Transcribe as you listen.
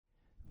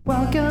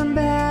Welcome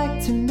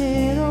back to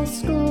middle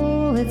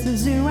school. It's a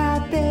zoo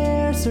out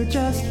there, so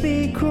just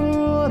be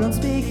cool. Don't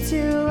speak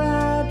too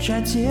loud, try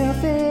to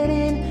fit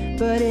in.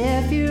 But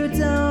if you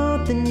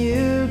don't, then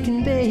you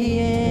can be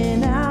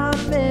an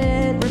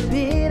outfit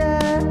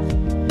repeater.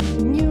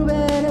 You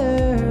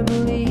better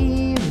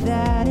believe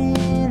that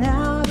an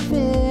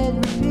outfit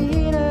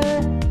repeater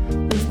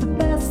is the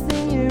best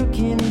thing you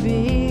can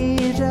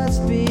be.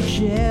 Just be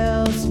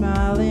chill,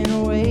 smile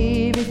and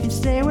wave. If you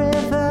stay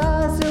with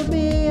us, you'll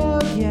be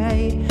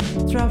okay.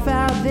 It's rough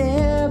out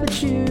there,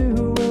 but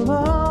you will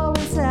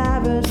always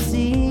have a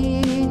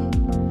seat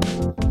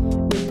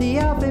with the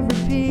outfit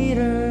repeaters.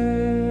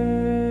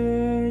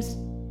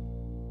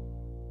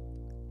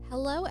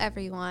 Hello,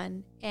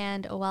 everyone,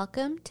 and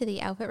welcome to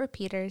the Outfit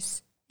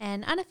Repeaters,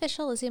 an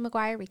unofficial Lizzie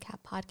McGuire recap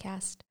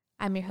podcast.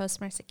 I'm your host,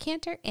 Marisa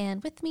Cantor,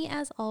 and with me,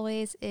 as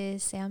always,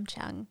 is Sam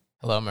Chung.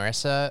 Hello,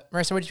 Marissa.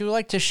 Marissa, would you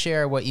like to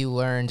share what you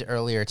learned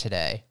earlier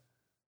today?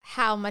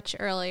 How much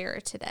earlier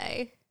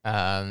today?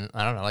 I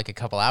don't know, like a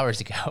couple hours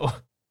ago.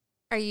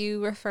 Are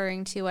you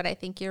referring to what I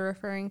think you're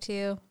referring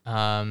to?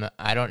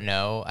 I don't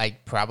know.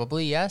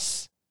 Probably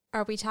yes.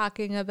 Are we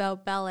talking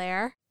about Bel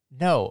Air?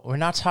 No, we're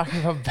not talking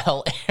about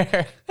Bel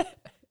Air.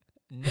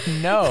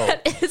 No.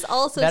 That is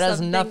also That has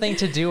nothing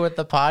to do with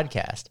the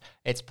podcast.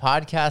 It's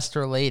podcast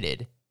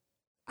related.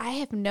 I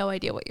have no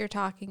idea what you're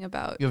talking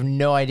about. You have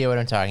no idea what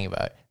I'm talking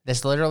about.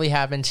 This literally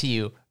happened to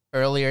you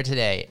earlier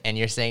today, and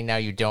you're saying now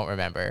you don't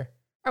remember.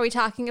 Are we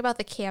talking about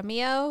the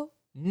cameo?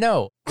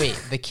 No.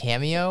 Wait, the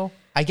cameo?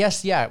 I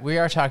guess, yeah, we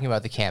are talking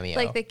about the cameo.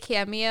 Like the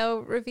cameo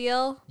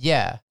reveal?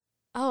 Yeah.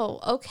 Oh,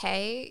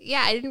 okay.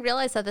 Yeah, I didn't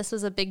realize that this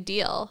was a big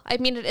deal. I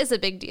mean, it is a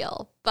big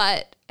deal,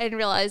 but I didn't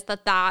realize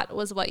that that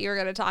was what you were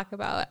going to talk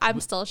about.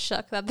 I'm still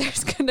shook that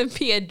there's going to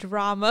be a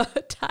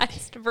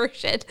dramatized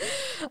version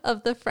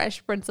of the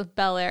Fresh Prince of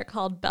Bel Air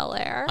called Bel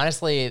Air.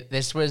 Honestly,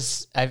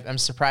 I'm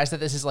surprised that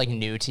this is like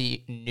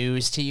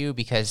news to you,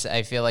 because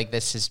I feel like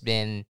this has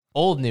been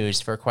old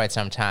news for quite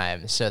some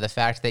time. So the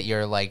fact that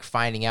you're like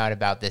finding out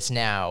about this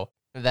now,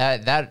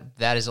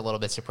 that is a little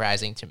bit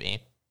surprising to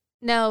me.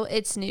 No,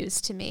 it's news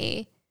to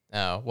me.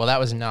 Oh, well, that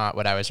was not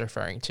what I was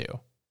referring to.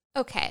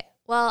 Okay,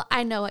 well,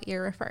 I know what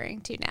you're referring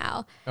to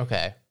now.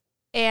 Okay.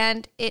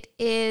 And it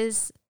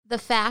is the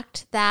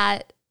fact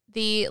that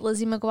the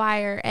Lizzie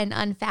McGuire and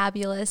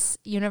Unfabulous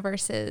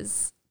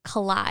universes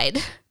collide.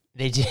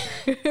 They do.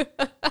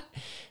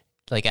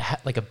 like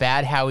a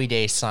bad Howie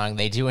Day song.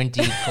 They do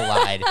indeed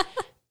collide.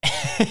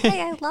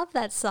 Hey, I love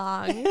that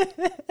song.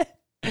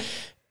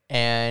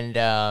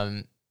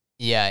 And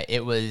yeah,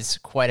 it was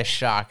quite a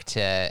shock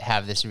to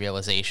have this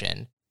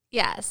realization.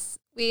 Yes,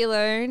 we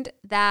learned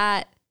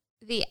that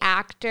the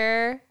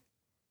actor,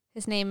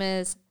 his name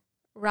is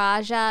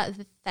Raja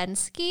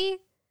Minsky,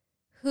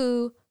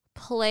 who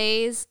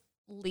plays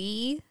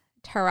Lee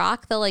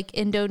Tarak, the like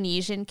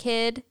Indonesian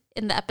kid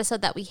in the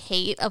episode that we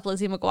hate of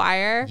Lizzie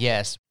McGuire.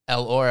 Yes,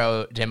 El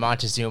Oro de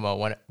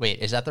Montezuma. Wait,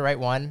 is that the right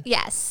one?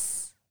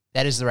 Yes.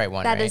 That is the right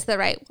one, That right? is the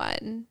right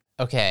one.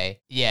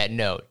 Okay. Yeah,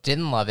 no,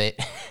 didn't love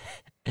it.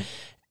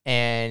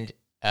 And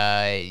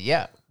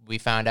yeah, we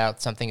found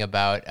out something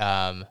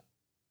about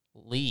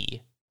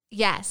Lee.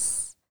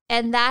 Yes.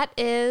 And that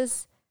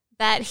is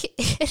that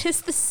it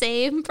is the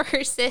same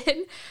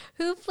person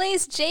who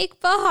plays Jake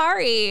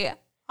Bahari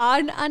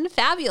on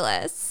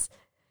Unfabulous.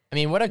 I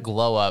mean, what a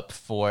glow up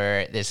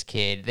for this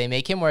kid. They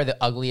make him wear the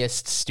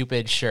ugliest,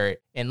 stupid shirt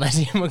in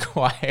Lizzie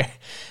McGuire.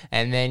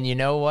 And then you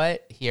know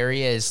what? Here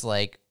he is,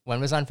 like,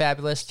 when was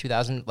Unfabulous?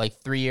 2000,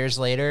 like 3 years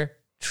later?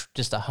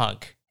 Just a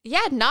hunk.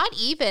 Yeah, not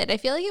even. I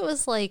feel like it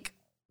was like,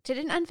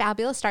 didn't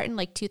Unfabulous start in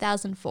like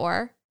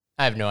 2004?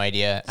 I have no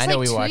idea. It's I know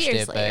like we watched 2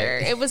 years it, later.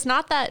 but It was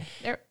not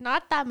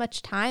that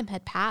much time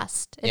had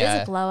passed. It is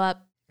Yeah. a glow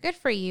up. Good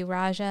for you,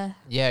 Raja.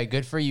 yeah,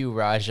 good for you,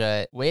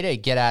 Raja. Way to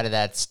get out of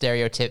that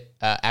stereotype.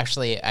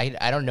 Actually,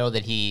 I don't know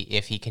that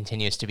if he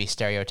continues to be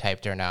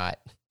stereotyped or not.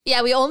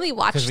 Yeah, we only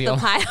watched the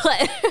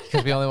pilot.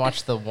 Because we only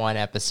watched the one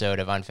episode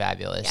of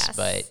Unfabulous. Yes.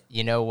 But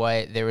you know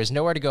what? There was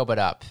nowhere to go but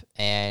up.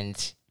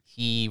 And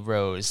he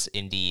rose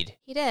indeed.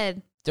 He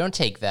did. Don't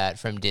take that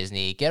from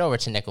Disney. Get over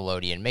to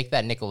Nickelodeon. Make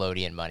that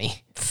Nickelodeon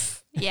money.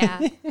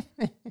 Yeah.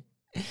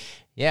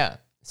 Yeah.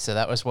 So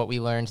that was what we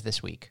learned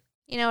this week.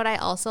 You know what I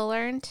also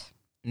learned?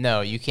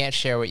 No, you can't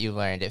share what you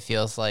learned. It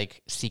feels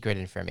like secret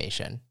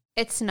information.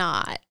 It's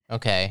not.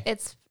 Okay.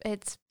 It's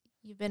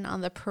you've been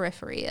on the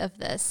periphery of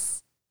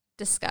this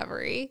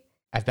discovery.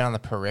 I've been on the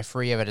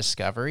periphery of a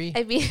discovery.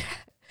 I mean,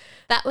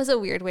 that was a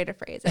weird way to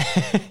phrase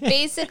it.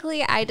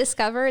 Basically, I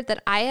discovered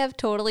that I have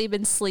totally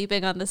been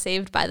sleeping on the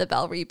Saved by the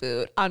Bell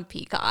reboot on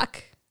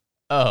Peacock.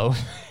 Oh.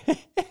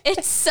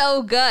 It's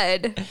so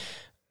good.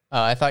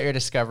 Oh, I thought your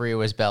discovery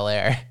was Bel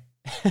Air.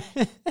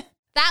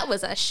 That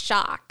was a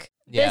shock.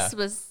 Yeah. This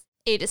was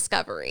a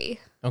discovery.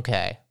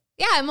 Okay.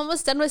 Yeah, I'm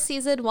almost done with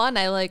season 1.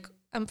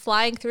 I'm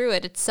flying through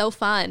it. It's so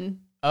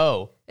fun.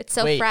 Oh. It's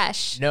so wait,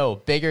 fresh. No,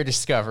 bigger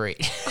discovery.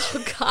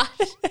 Oh, gosh.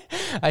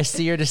 I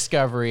see your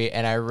discovery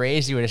and I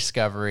raise you a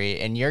discovery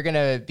and you're going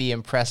to be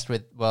impressed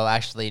with, well,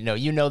 actually, no,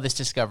 you know this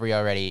discovery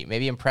already.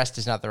 Maybe impressed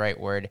is not the right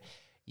word.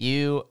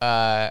 you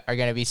are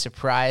going to be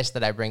surprised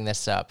that I bring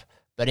this up.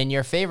 But in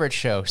your favorite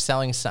show,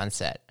 Selling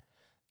Sunset,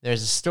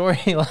 there's a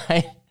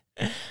storyline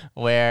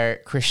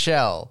where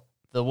Chriselle,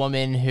 the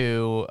woman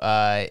who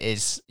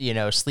is,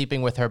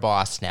 sleeping with her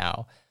boss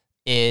now,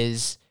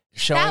 is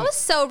showing... That was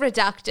so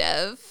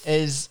reductive.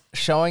 Is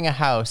showing a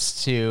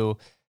house to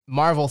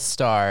Marvel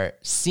star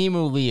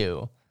Simu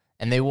Liu,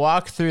 and they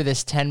walk through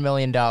this $10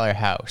 million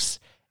house,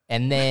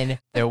 and then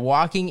they're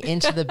walking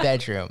into the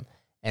bedroom,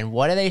 and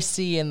what do they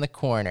see in the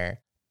corner?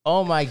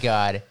 Oh my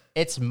God,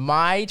 it's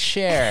my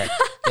chair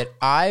that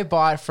I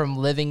bought from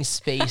Living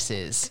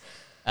Spaces.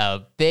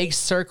 A big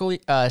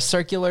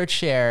circular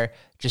chair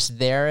just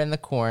there in the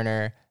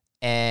corner.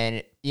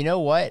 And you know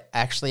what?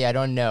 Actually, I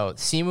don't know.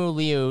 Simu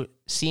Liu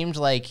seemed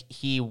like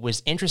he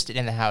was interested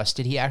in the house.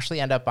 Did he actually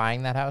end up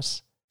buying that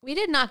house? We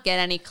did not get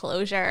any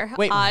closure.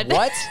 Wait,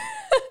 what?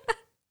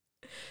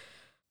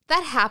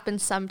 That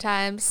happens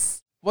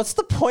sometimes. What's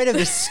the point of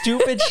this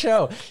stupid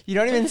show? You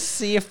don't even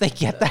see if they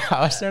get the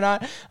house or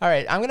not. All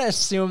right, I'm going to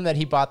assume that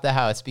he bought the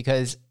house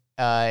because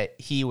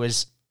he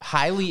was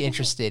highly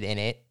interested in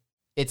it.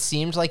 It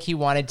seemed like he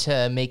wanted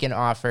to make an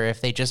offer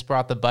if they just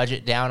brought the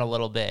budget down a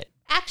little bit.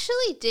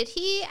 Actually, did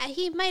he?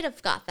 He might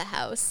have got the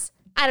house.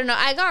 I don't know.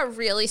 I got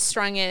really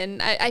strung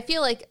in. I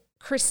feel like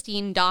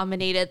Christine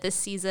dominated this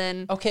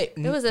season. Okay,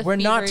 we're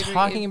not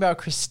talking about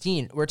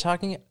Christine. We're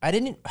talking...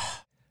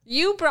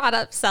 You brought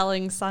up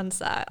Selling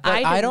Sunset.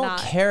 I don't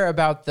care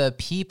about the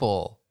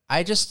people.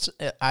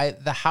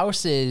 The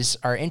houses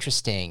are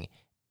interesting.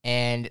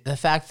 And the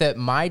fact that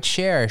my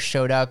chair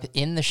showed up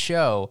in the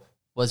show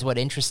was what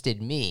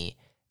interested me.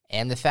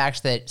 And the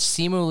fact that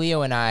Simu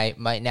Liu and I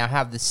might now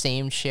have the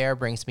same chair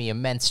brings me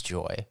immense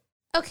joy.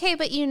 Okay,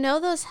 but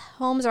those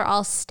homes are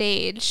all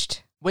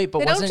staged. Wait, but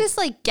they don't just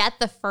get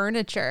the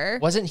furniture.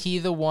 Wasn't he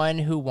the one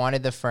who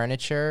wanted the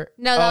furniture?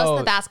 No, that was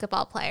the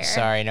basketball player.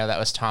 Sorry, no, that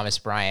was Thomas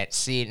Bryant.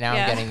 See, now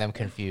I'm getting them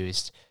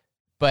confused.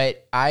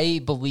 But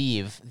I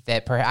believe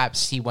that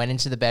perhaps he went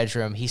into the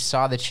bedroom, he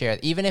saw the chair.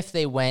 Even if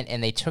they went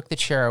and they took the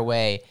chair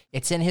away,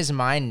 it's in his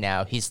mind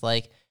now. He's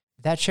like,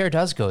 that chair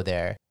does go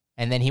there.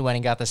 And then he went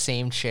and got the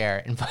same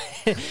chair and put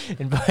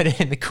it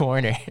in the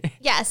corner.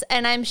 Yes,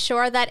 and I'm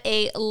sure that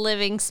a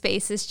Living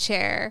Spaces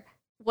chair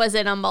was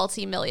in a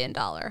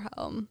multi-million-dollar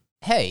home.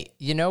 Hey,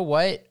 you know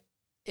what?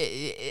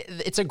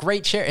 It's a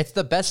great chair. It's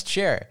the best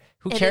chair.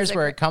 Who cares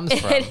where it comes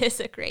from? It is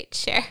a great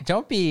chair.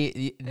 Don't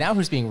be... Now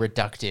who's being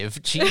reductive?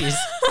 Jeez.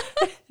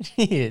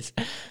 Jeez.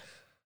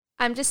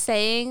 I'm just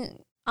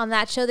saying, on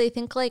that show, they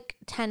think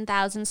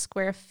 10,000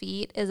 square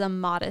feet is a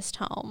modest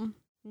home.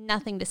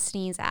 Nothing to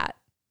sneeze at.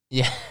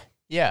 Yeah.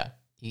 Yeah.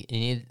 You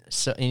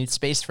need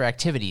space for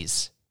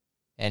activities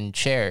and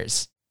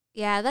chairs.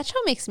 Yeah, that show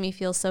makes me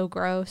feel so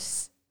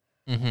gross.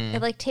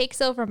 Mm-hmm. It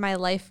takes over my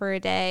life for a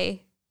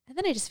day, and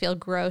then I just feel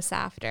gross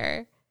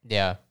after.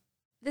 Yeah.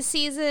 The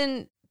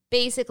season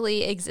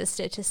basically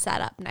existed to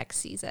set up next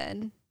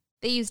season.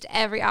 They used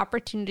every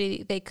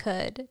opportunity they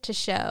could to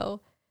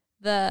show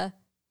the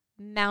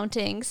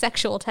mounting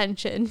sexual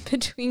tension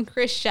between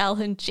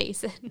Chriselle and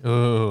Jason.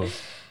 Ooh.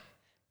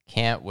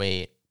 Can't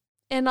wait.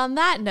 And on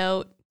that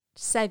note,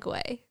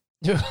 segue.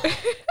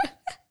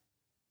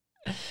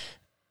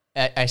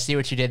 I see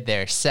what you did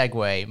there.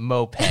 Segue,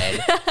 moped.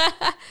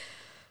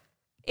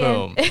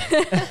 Boom.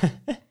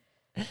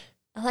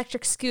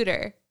 Electric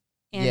scooter,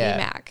 Andi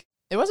Mack.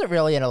 It wasn't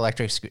really an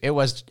electric scooter. It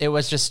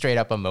was just straight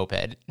up a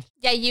moped.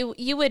 Yeah,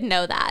 you would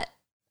know that.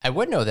 I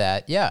would know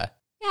that, yeah.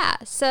 Yeah,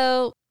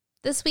 so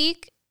this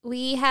week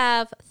we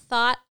have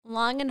thought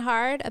long and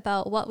hard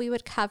about what we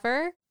would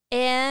cover,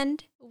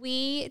 and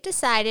we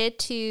decided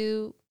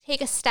to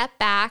take a step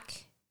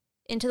back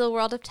into the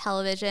world of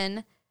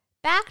television,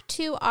 back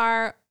to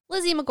our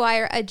Lizzie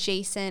McGuire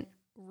adjacent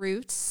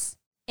roots.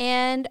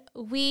 And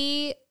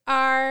we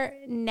are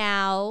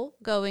now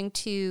going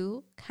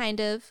to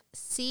kind of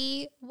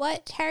see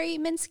what Terri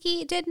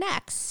Minsky did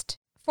next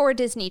for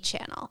Disney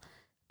Channel.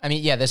 I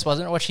mean, yeah, this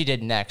wasn't what she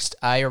did next.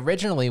 I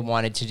originally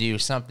wanted to do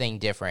something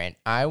different.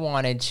 I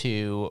wanted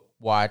to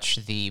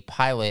watch the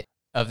pilot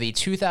of the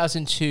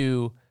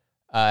 2002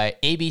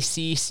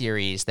 ABC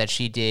series that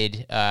she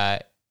did,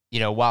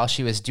 while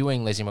she was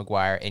doing Lizzie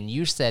McGuire. And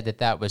you said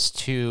that was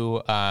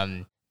too...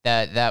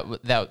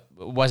 That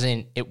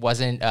wasn't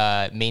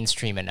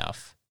mainstream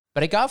enough,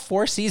 but it got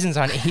 4 seasons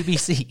on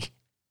ABC.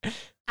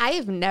 I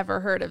have never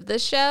heard of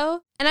this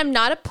show, and I'm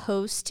not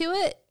opposed to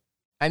it.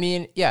 I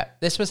mean, yeah,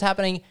 this was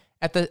happening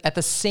at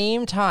the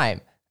same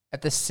time.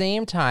 At the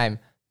same time,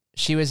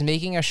 she was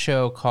making a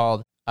show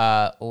called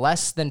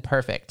Less Than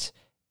Perfect,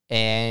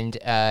 and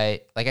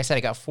like I said,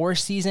 it got 4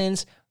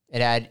 seasons.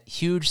 It had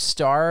huge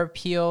star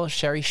appeal.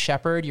 Sherry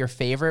Shepherd, your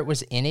favorite,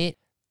 was in it.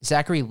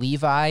 Zachary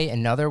Levi,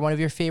 another one of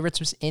your favorites,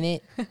 was in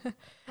it.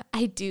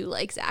 I do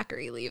like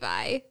Zachary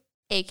Levi,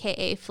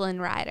 aka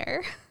Flynn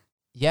Rider.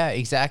 Yeah,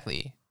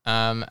 exactly.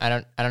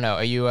 I don't know.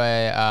 Are you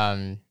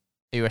a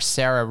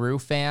Sarah Rue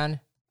fan?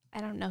 I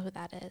don't know who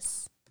that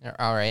is.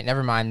 All right,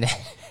 never mind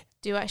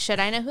then. Should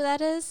I know who that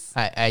is?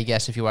 I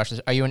guess if you watch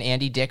this, are you an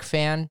Andy Dick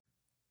fan?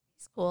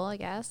 He's cool, I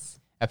guess.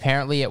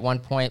 Apparently, at one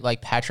point,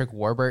 like Patrick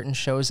Warburton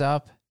shows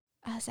up.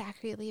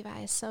 Zachary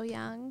Levi is so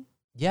young.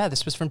 Yeah,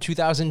 this was from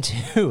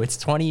 2002. It's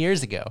 20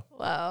 years ago.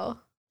 Whoa.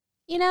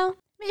 You know,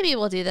 maybe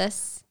we'll do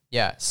this.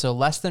 Yeah, so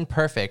Less Than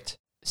Perfect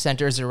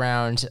centers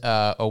around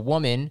a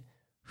woman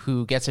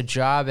who gets a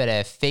job at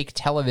a fake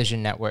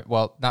television network.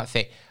 Well, not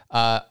fake,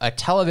 a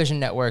television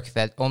network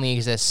that only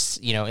exists,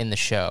 in the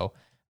show.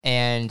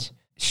 And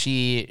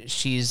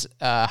she's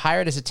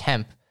hired as a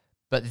temp,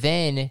 but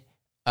then,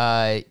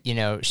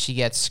 she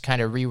gets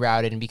kind of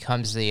rerouted and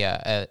becomes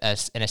an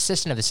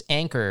assistant of this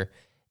anchor.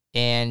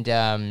 And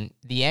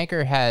the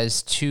anchor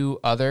has two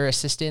other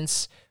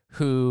assistants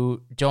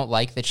who don't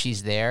like that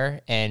she's there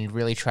and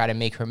really try to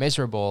make her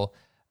miserable.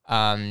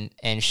 And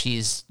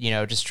she's,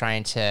 just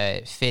trying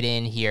to fit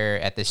in here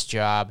at this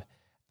job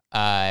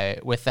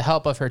with the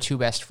help of her two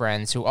best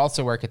friends who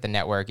also work at the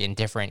network in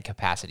different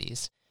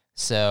capacities.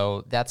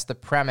 So that's the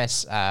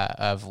premise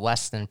of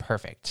Less Than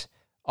Perfect,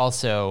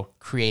 also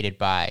created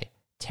by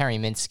Terri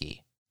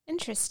Minsky.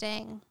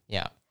 Interesting.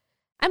 Yeah.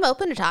 I'm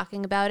open to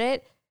talking about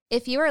it.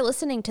 If you are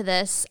listening to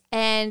this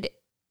and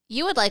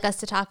you would like us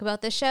to talk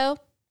about this show,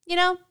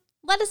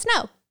 let us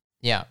know.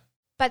 Yeah.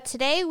 But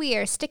today we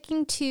are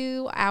sticking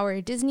to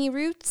our Disney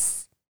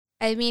roots.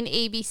 I mean,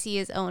 ABC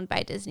is owned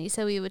by Disney,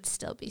 so we would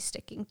still be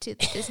sticking to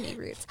the Disney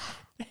roots.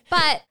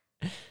 But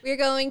we're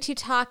going to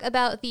talk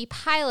about the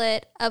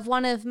pilot of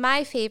one of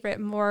my favorite,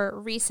 more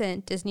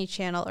recent Disney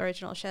Channel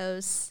original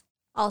shows,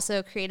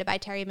 also created by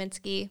Terri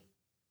Minsky,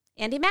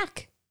 Andi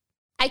Mack.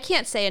 I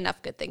can't say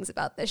enough good things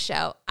about this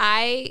show.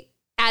 I,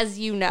 as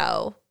you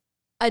know,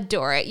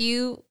 adore it.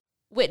 You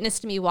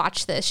witnessed me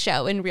watch this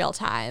show in real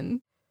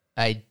time.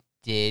 I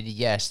did,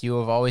 yes. You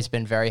have always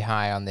been very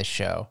high on this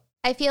show.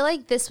 I feel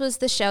like this was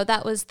the show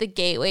that was the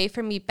gateway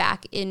for me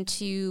back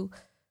into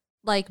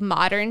like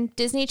modern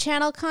Disney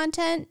Channel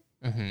content.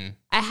 Mm-hmm.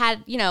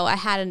 I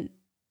hadn't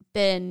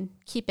been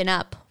keeping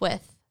up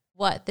with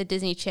what the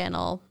Disney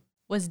Channel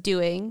was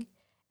doing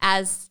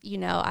as,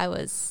 I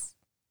was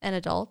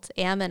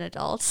am an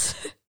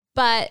adult.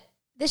 But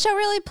this show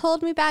really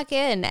pulled me back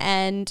in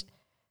and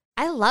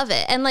I love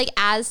it. And like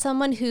as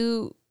someone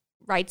who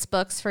writes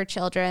books for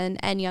children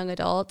and young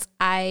adults,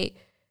 I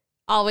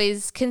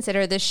always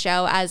consider this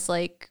show as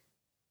like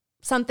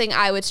something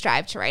I would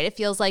strive to write. It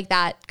feels like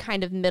that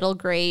kind of middle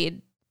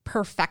grade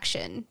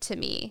perfection to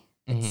me.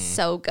 It's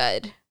so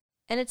good.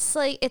 And it's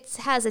like, it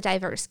has a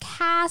diverse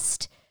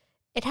cast.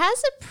 It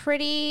has a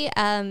pretty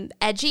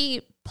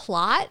edgy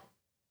plot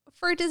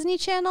for Disney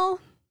Channel,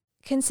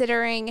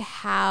 considering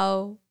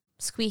how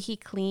squeaky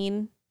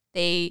clean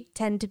they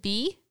tend to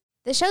be.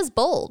 The show's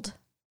bold.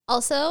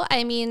 Also,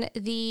 I mean,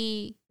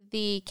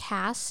 the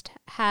cast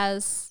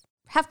have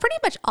pretty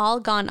much all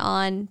gone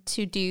on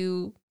to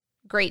do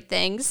great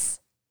things,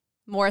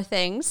 more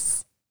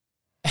things.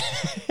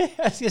 I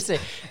was going to say,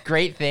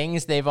 great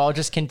things. They've all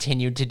just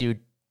continued to do,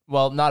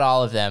 well, not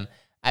all of them.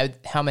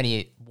 How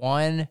many?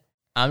 One?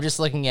 I'm just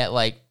looking at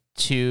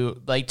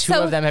two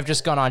of them have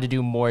just gone on to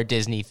do more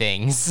Disney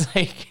things.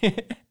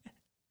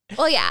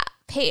 Well, yeah.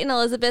 Peyton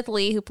Elizabeth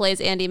Lee, who plays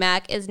Andi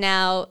Mack, is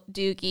now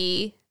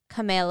Doogie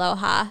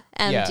Kamealoha,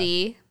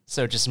 MD. Yeah.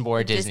 So just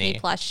more Disney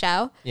Plus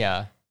show.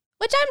 Yeah.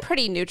 Which I'm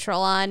pretty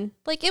neutral on.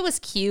 Like, it was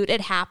cute.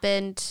 It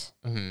happened.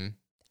 Mm-hmm.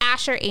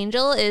 Asher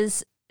Angel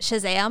is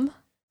Shazam.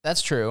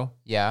 That's true.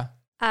 Yeah.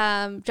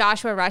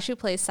 Joshua Rush, who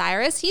plays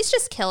Cyrus, he's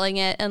just killing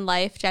it in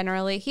life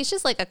generally. He's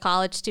just like a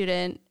college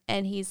student,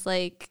 and he's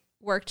like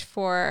worked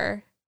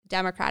for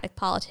Democratic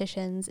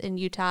politicians in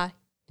Utah.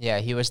 Yeah,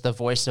 he was the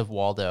voice of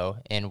Waldo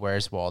in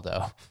Where's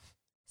Waldo?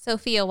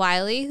 Sophia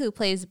Wiley, who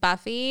plays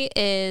Buffy,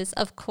 is,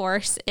 of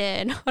course,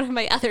 in one of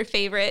my other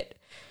favorite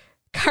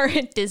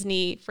current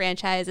Disney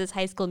franchises,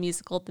 High School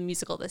Musical, the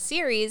musical, the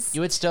series.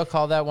 You would still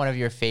call that one of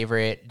your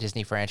favorite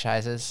Disney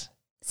franchises?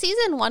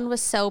 Season 1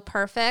 was so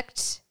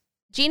perfect.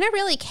 Gina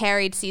really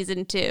carried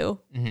season 2.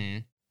 Mm-hmm.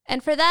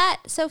 And for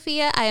that,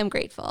 Sophia, I am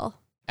grateful.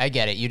 I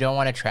get it. You don't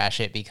want to trash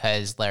it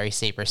because Larry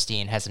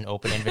Saperstein has an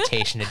open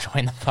invitation to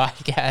join the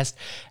podcast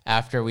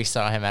after we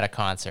saw him at a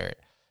concert.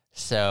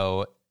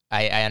 So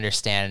I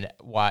understand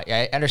why.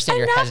 I understand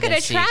your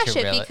hesitancy. I'm not going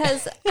to trash it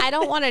because I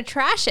don't want to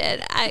trash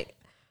it.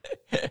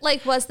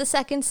 Was the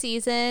second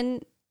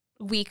season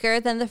weaker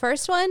than the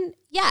first one?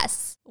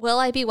 Yes. Will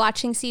I be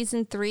watching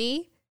season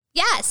 3?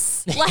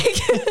 Yes.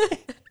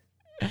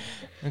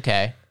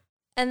 Okay.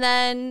 And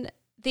then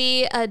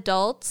the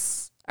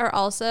adults are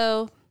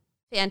also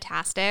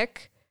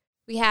fantastic.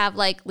 We have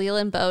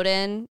Leland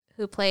Bowden,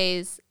 who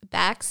plays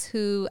Bex,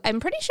 who I'm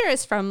pretty sure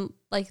is from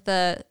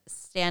the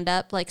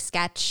stand-up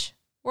sketch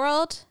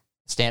world.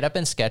 Stand-up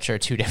and sketch are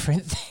two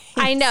different things.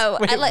 I know.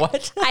 Wait,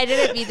 what? I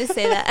didn't mean to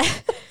say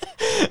that.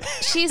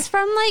 She's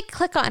from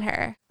Click on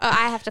Her. Oh,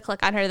 I have to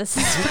click on her. This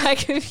is my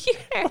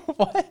computer.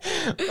 What?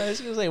 I was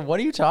going to say, what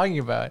are you talking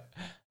about?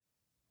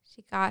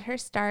 She got her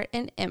start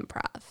in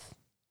improv.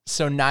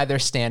 So neither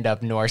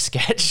stand-up nor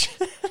sketch.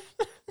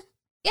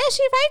 Yeah,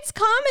 she writes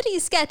comedy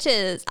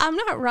sketches. I'm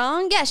not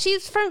wrong. Yeah, she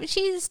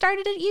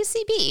started at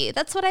UCB.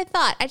 That's what I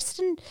thought. I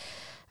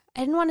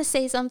didn't want to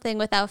say something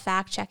without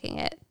fact checking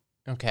it.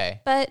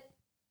 Okay. But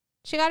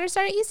she got her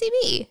start at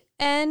UCB,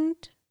 and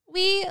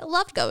we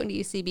loved going to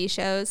UCB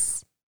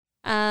shows.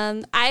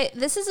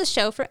 This is a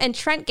show and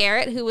Trent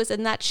Garrett, who was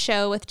in that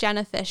show with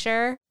Jenna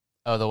Fisher.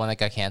 Oh, the one that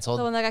got canceled?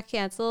 The one that got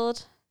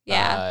canceled.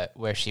 Yeah.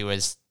 Where she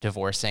was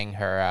divorcing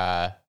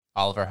her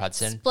Oliver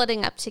Hudson.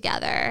 Splitting up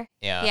together.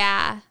 Yeah.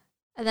 Yeah.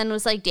 And then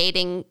was like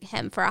dating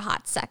him for a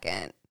hot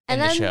second. In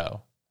the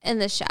show.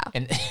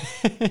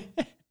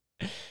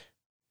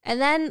 And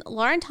then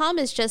Lauren Tom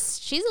is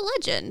she's a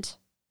legend.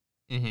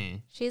 Mm-hmm.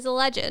 She's a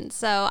legend.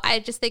 So I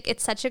just think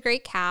it's such a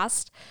great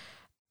cast.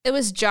 It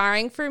was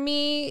jarring for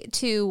me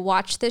to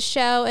watch this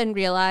show and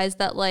realize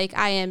that like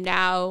I am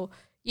now,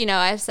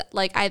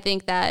 I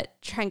think that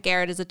Trent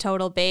Garrett is a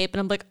total babe. And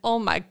I'm like, oh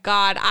my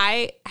God,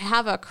 I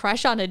have a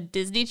crush on a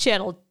Disney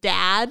Channel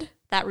dad.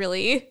 That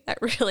really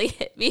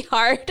hit me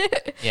hard.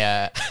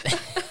 Yeah.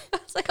 I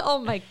was like, oh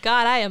my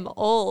God, I am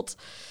old.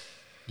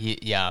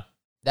 Yeah.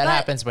 That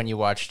happens when you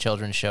watch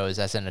children's shows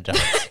as an adult.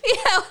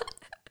 Yeah.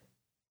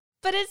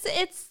 But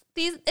it's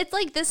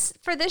like this,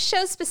 for this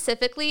show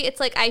specifically, it's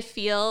like I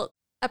feel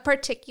a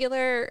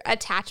particular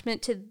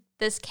attachment to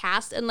this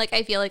cast, and like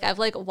I feel like I've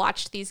like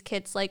watched these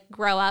kids like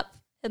grow up,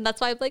 and that's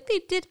why I'm like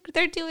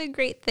they're doing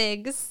great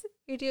things.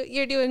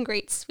 You're doing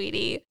great,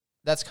 sweetie.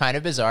 That's kind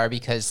of bizarre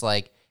because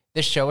like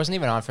this show wasn't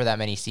even on for that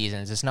many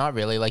seasons. It's not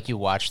really like you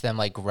watch them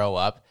like grow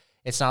up.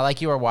 It's not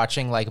like you were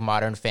watching like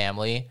Modern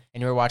Family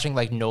and you were watching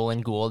like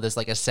Nolan Gould as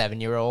like a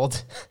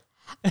 7-year-old.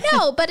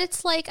 No, but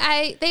it's like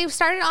they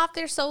started off,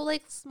 they're so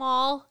like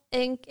small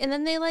and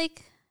then they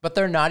like. But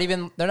they're not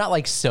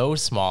like so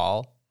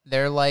small.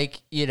 They're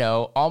like,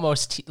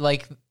 almost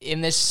like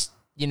in this,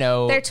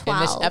 they're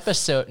 12.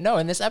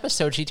 In this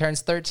episode, she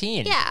turns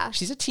 13. Yeah.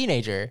 She's a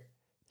teenager.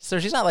 So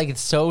she's not like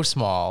so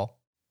small.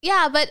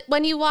 Yeah, but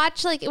when you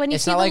watch, like when you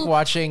it's see not like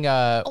watching,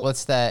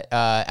 what's that,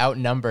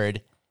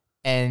 Outnumbered,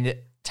 and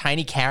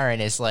Tiny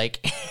Karen is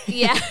like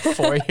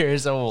 4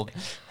 years old.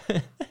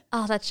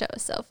 Oh, that show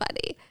is so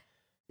funny.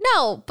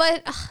 No,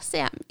 but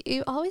Sam,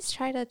 you always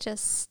try to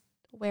just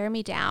wear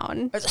me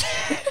down.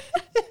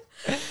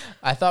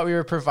 I thought we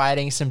were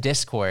providing some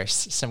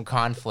discourse, some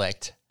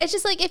conflict. It's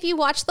just like if you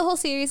watch the whole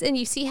series and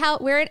you see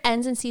where it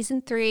ends in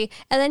season 3,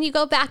 and then you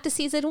go back to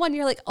season 1,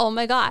 you're like, oh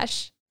my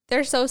gosh,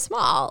 they're so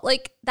small.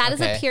 Like that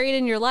is a period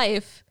in your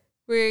life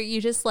where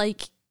you just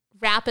like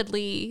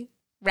rapidly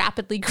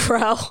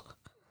grow.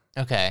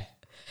 Okay.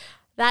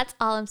 That's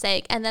all I'm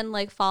saying. And then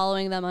like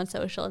following them on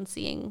social and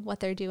seeing what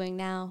they're doing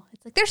now.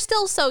 It's like, they're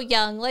still so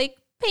young. Like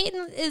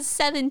Peyton is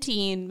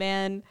 17,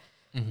 man.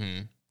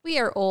 Mm-hmm. We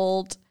are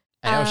old.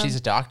 I know, she's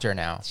a doctor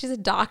now. She's a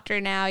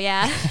doctor now,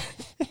 yeah.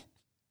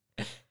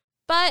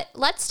 But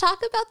let's talk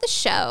about the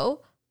show.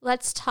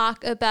 Let's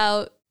talk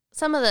about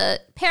some of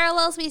the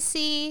parallels we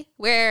see,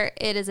 where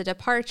it is a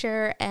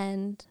departure,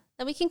 and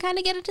then we can kind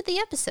of get into the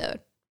episode.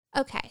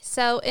 Okay,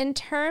 so in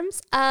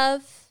terms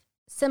of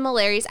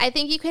similarities, I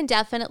think you can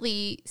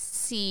definitely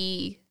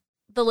see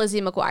the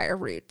Lizzie McGuire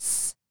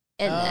roots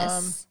in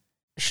this.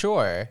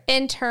 Sure.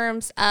 In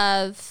terms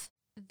of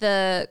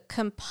the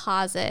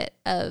composite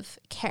of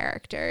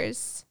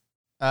characters.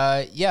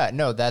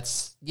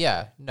 That's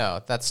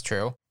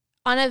true.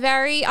 On a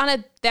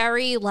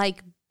very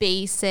like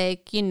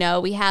basic, we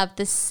have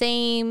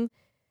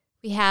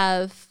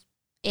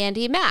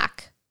Andi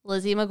Mack,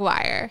 Lizzie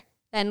McGuire.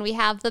 Then we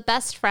have the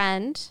best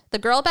friend, the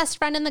girl best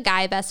friend and the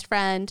guy best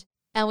friend.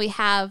 And we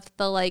have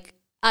the like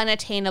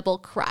unattainable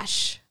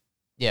crush.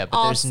 Yeah,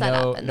 but there's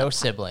no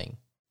sibling.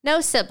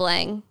 No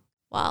sibling.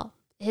 Well,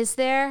 is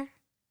there?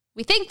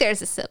 We think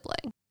there's a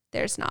sibling.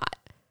 There's not.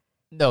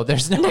 No,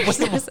 there's no.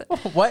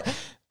 What?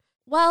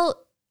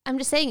 Well, I'm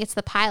just saying it's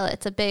the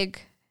pilot.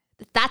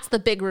 That's the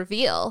big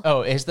reveal.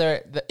 Oh, is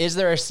there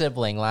a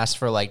sibling? Lasts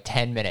for like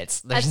 10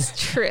 minutes. That's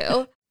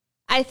true.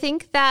 I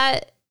think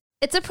that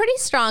it's a pretty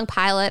strong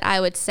pilot,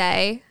 I would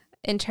say,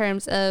 in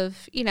terms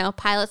of,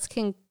 pilots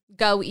can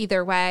go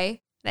either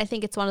way. And I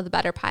think it's one of the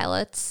better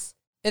pilots.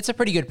 It's a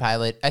pretty good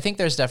pilot. I think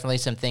there's definitely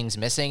some things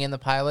missing in the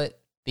pilot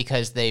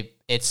because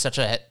it's such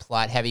a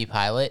plot-heavy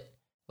pilot.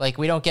 Like,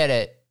 we don't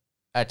get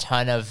a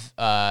ton of...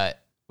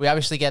 we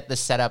obviously get the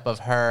setup of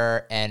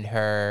her and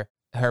her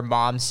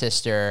mom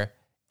sister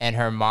and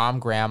her mom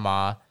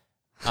grandma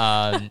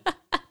and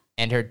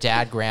her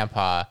dad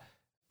grandpa.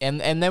 And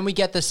then we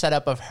get the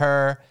setup of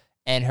her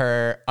and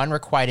her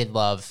unrequited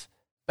love.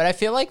 But I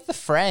feel like the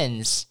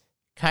friends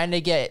kind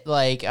of get,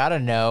 like, I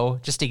don't know,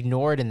 just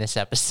ignored in this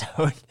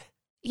episode.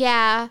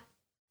 Yeah.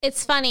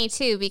 It's funny,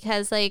 too,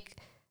 because, like,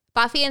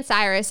 Buffy and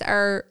Cyrus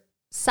are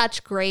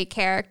such great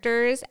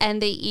characters,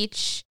 and they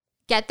each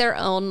get their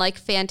own, like,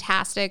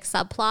 fantastic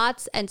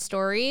subplots and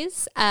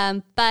stories.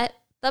 But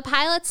the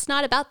pilot's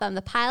not about them.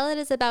 The pilot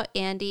is about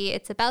Andi.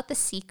 It's about the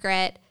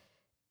secret.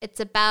 It's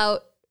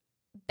about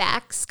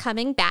Bex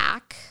coming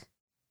back.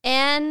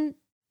 And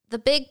the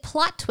big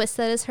plot twist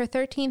that is her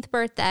 13th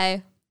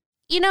birthday.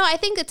 I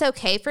think it's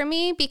okay for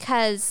me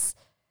because,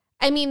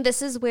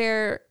 this is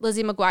where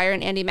Lizzie McGuire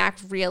and Andi Mack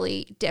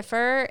really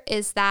differ,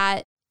 is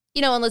that,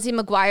 in Lizzie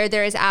McGuire,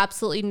 there is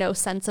absolutely no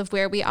sense of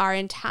where we are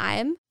in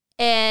time.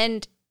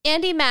 And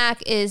Andi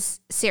Mack is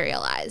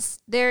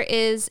serialized. There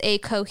is a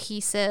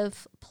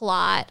cohesive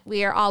plot.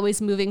 We are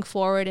always moving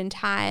forward in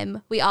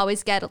time. We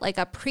always get like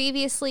a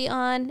previously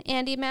on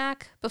Andi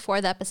Mack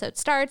before the episode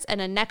starts and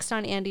a next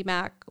on Andi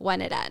Mack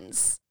when it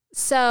ends.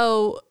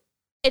 So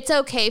it's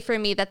okay for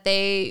me that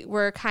they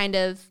were kind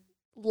of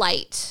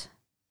light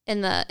in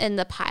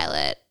the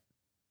pilot,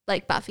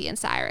 like Buffy and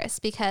Cyrus,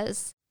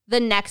 because the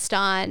next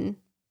on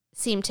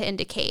seemed to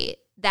indicate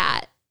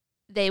that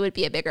they would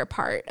be a bigger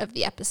part of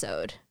the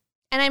episode.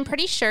 And I'm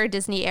pretty sure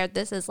Disney aired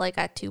this as like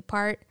a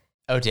 2-part.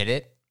 Oh, did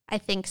it? I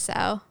think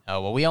so.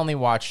 Oh, well, we only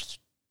watched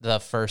the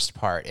first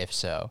part, if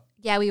so.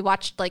 Yeah, we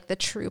watched like the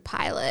true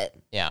pilot.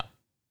 Yeah.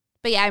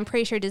 But yeah, I'm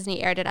pretty sure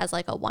Disney aired it as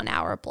like a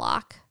 1-hour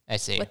block. I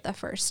see. With the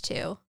first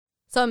 2.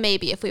 So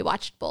maybe if we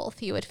watched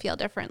both, you would feel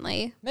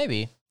differently.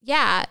 Maybe.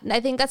 Yeah, I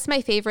think that's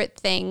my favorite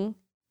thing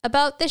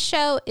about this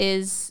show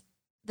is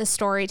the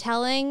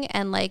storytelling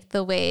and like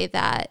the way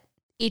that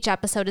each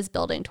episode is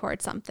building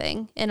towards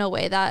something in a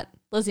way that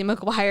Lizzie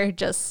McGuire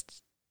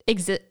just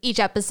each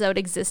episode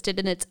existed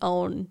in its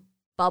own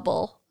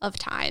bubble of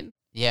time.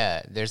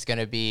 Yeah, there's going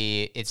to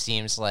be, it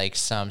seems like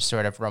some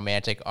sort of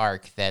romantic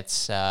arc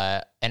that's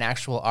an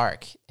actual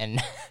arc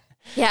and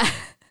yeah,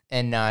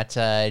 and not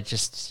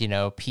just,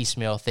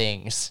 piecemeal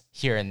things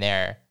here and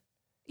there.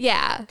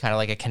 Yeah. Kind of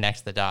like a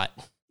connect the dot.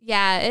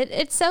 Yeah,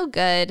 it's so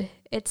good.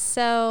 It's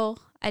so,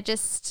 I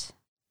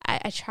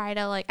try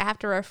to I have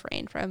to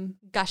refrain from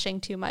gushing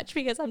too much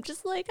because I'm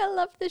just like, I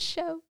love this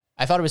show.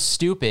 I thought it was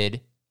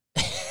stupid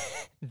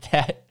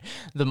that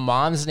the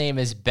mom's name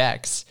is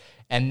Bex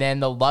and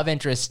then the love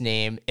interest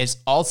name is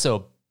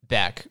also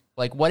Beck.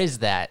 Like, what is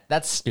that?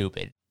 That's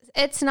stupid.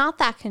 It's not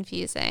that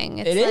confusing.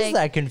 It is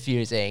that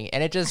confusing.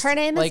 And it just, her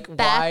name is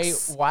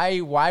Bex.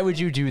 why would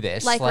you do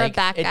this? Like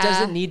Rebecca. It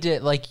doesn't need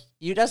to,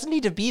 it doesn't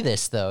need to be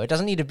this, though. It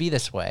doesn't need to be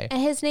this way.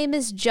 And his name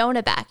is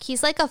Jonah Beck.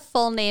 He's like a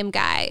full name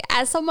guy.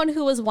 As someone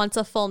who was once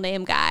a full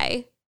name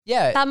guy,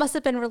 yeah, that must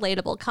have been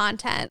relatable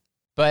content.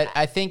 But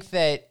I think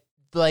that,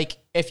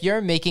 if you're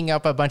making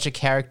up a bunch of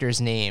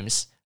characters'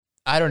 names,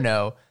 I don't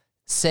know,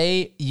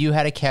 say you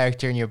had a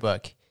character in your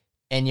book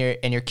and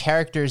your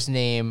character's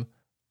name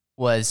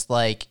was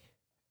I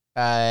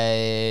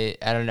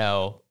don't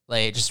know,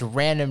 just a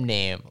random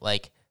name,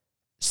 like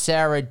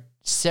Sarah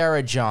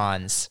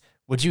Johns.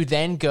 Would you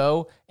then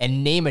go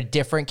and name a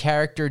different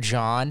character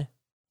John?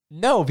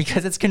 No,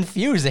 because it's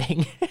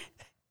confusing.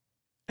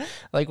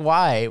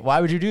 Why?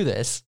 Why would you do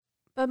this?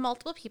 But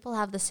multiple people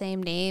have the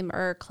same name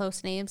or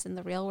close names in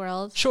the real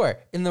world. Sure,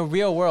 in the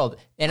real world,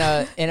 in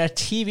a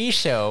TV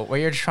show where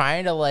you're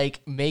trying to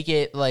make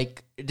it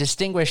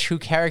distinguish who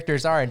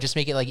characters are and just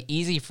make it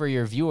easy for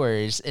your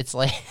viewers, it's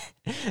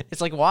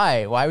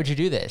why would you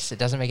do this? It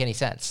doesn't make any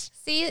sense.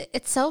 See,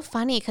 it's so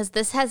funny because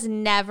this has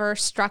never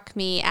struck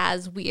me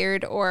as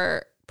weird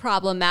or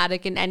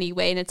problematic in any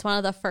way, and it's one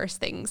of the first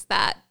things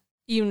that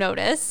you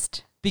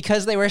noticed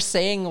because they were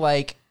saying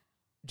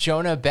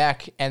Jonah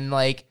Beck and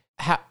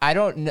I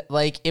don't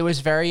it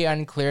was very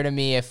unclear to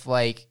me if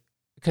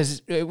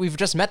because we've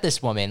just met this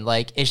woman,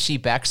 is she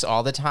Bex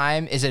all the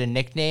time? Is it a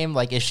nickname?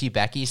 Is she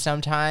Becky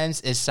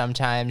sometimes? Is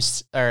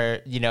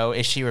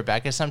she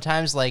Rebecca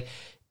sometimes?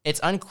 It's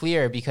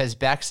unclear because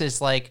Bex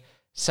is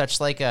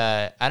such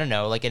a, I don't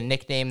know, a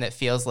nickname that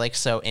feels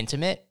so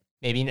intimate.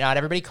 Maybe not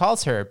everybody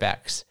calls her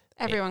Bex.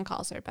 Everyone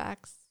calls her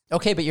Bex.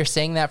 Okay, but you're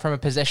saying that from a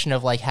position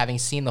of having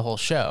seen the whole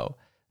show.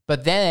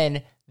 But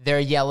then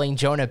they're yelling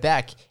Jonah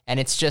Beck and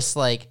it's just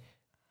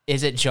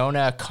is it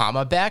Jonah,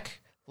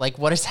 Beck?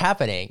 What is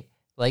happening?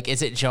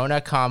 Is it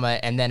Jonah,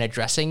 and then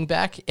addressing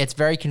Beck? It's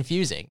very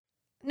confusing.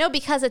 No,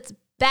 because it's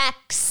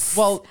Bex.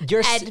 Well,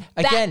 you're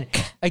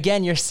Beck.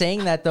 Again, you're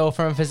saying that though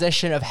from a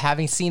position of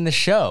having seen the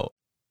show.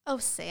 Oh,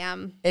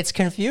 Sam. It's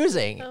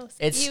confusing.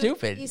 It's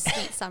stupid. You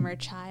sweet summer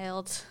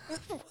child.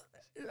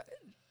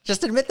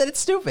 Just admit that it's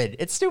stupid.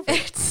 It's stupid.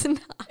 It's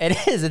not.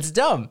 It is. It's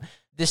dumb.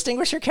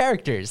 Distinguish your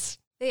characters.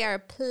 They are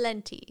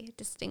plenty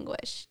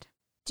distinguished.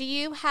 Do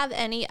you have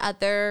any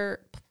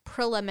other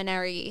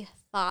preliminary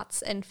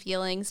thoughts and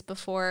feelings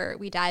before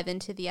we dive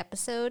into the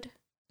episode?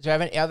 Do I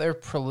have any other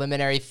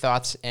preliminary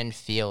thoughts and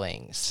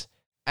feelings?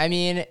 I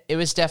mean, it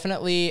was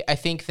definitely, I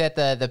think that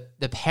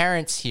the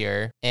parents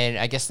here, and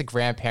I guess the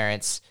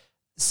grandparents,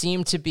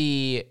 seem to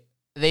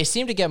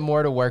get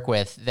more to work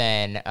with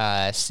than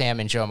Sam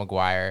and Joe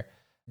McGuire.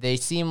 They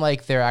seem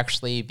like they're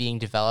actually being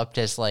developed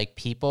as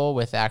people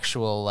with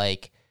actual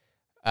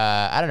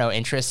I don't know,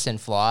 interests and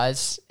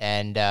flaws.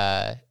 And,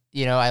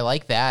 I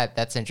like that.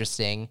 That's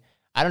interesting.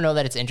 I don't know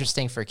that it's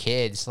interesting for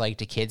kids. Do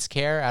kids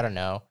care? I don't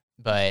know.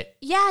 But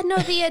yeah, no,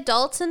 the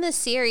adults in the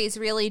series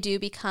really do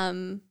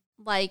become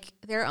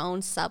their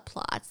own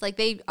subplots.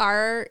 They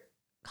are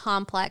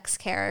complex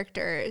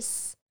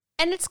characters.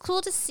 And it's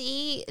cool to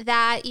see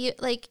that you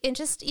and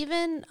just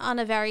even on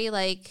a very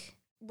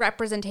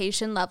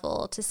representation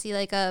level to see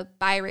a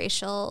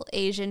biracial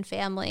Asian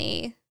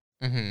family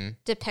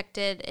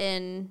depicted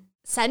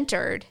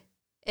centered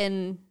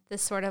in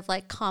this sort of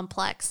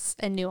complex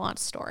and nuanced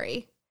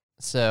story.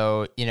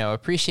 So,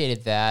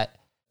 appreciated that.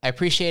 I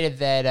appreciated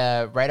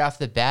that right off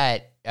the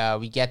bat,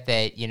 we get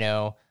that,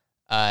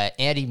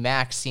 Andi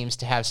Mack seems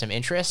to have some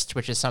interest,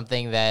 which is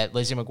something that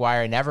Lizzie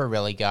McGuire never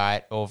really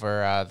got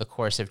over the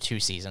course of 2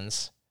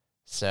 seasons.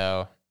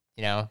 So,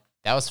 that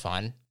was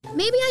fun.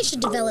 Maybe I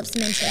should develop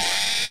some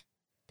interest.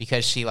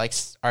 Because she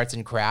likes arts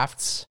and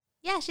crafts.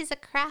 Yeah, she's a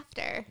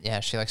crafter.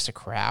 Yeah, she likes to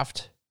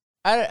craft.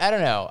 I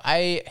don't know.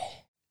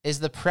 Is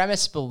the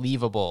premise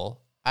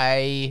believable?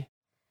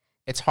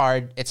 It's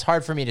hard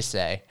for me to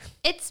say.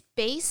 It's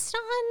based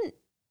on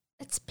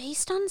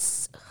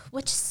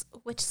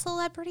which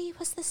celebrity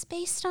was this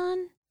based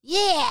on?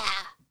 Yeah.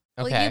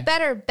 Okay. Well, you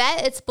better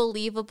bet it's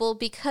believable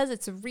because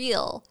it's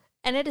real,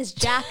 and it is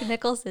Jack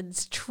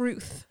Nicholson's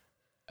truth.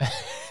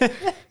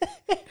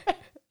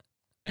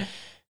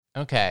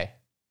 Okay.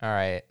 All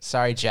right.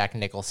 Sorry, Jack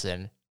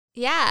Nicholson.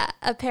 Yeah,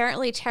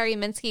 apparently Terri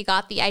Minsky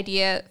got the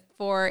idea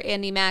for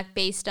Andi Mack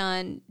based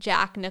on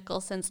Jack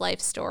Nicholson's life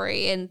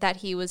story, and that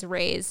he was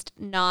raised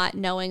not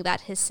knowing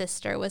that his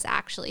sister was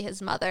actually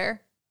his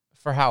mother.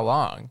 For how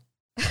long?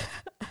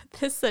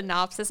 This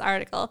synopsis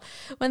article.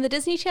 When the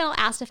Disney Channel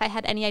asked if I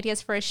had any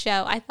ideas for a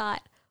show, I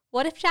thought,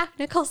 what if Jack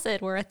Nicholson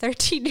were a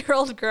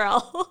 13-year-old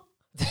girl?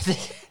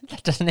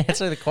 That doesn't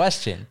answer the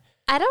question.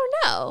 I don't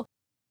know.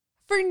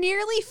 For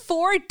nearly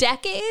 4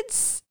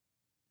 decades?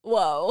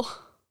 Whoa.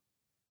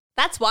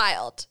 That's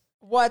wild.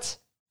 What?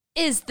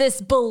 Is this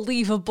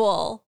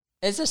believable?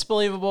 Is this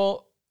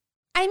believable?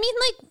 I mean,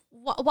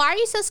 why are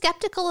you so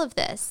skeptical of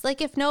this? Like,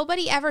 if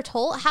nobody ever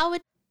told,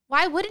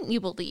 why wouldn't you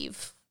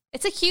believe?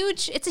 It's a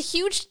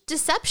huge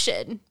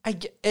deception.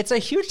 It's a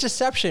huge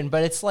deception,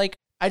 but it's like,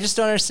 I just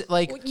don't understand.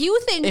 Like, you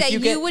think that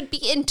you would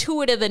be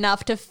intuitive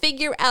enough to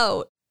figure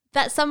out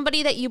that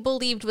somebody that you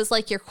believed was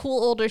like your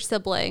cool older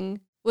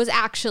sibling was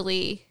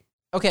actually...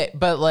 Okay,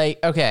 but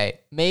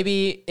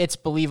maybe it's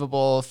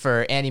believable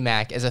for Andi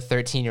Mack as a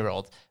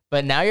 13-year-old,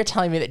 but now you're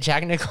telling me that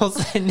Jack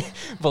Nicholson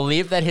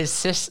believed that his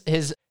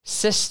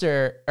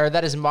sister, or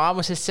that his mom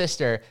was his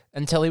sister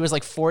until he was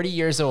like 40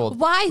 years old.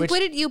 Why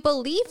wouldn't you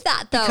believe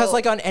that, though? Because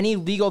on any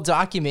legal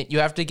document, you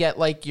have to get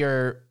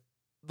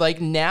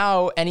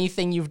now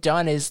anything you've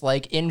done is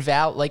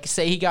invalid.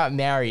 Say he got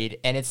married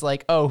and it's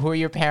oh, who are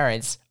your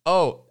parents?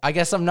 Oh, I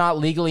guess I'm not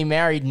legally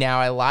married now.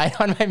 I lied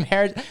on my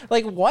marriage.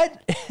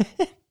 What?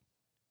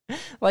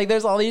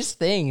 There's all these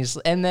things.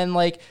 And then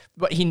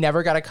but he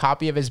never got a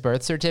copy of his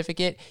birth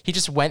certificate. He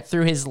just went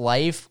through his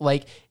life.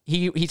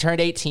 He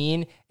turned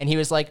 18 and he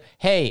was like,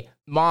 hey,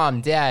 mom,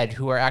 dad,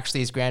 who are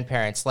actually his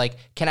grandparents,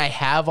 can I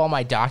have all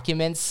my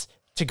documents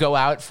to go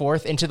out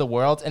forth into the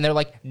world? And they're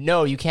like,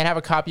 no, you can't have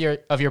a copy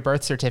of your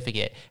birth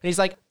certificate. And he's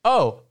like,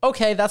 oh,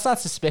 okay, that's not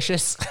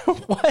suspicious.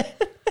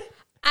 What?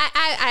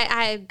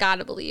 I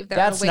gotta believe there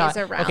are ways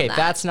around that. Okay,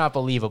 that's not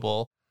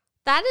believable.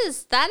 That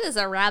is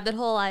a rabbit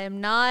hole I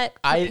am not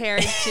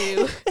prepared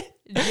to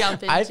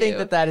jump into. I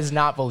think that is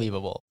not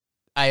believable.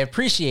 I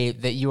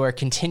appreciate that you are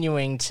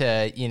continuing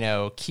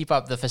to, keep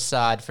up the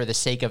facade for the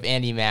sake of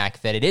Andi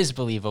Mack that it is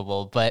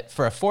believable, but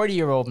for a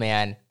 40-year-old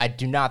man, I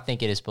do not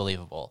think it is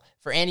believable.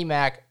 For Andi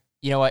Mack,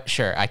 you know what?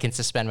 Sure, I can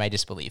suspend my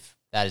disbelief.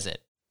 That is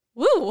it.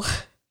 Woo.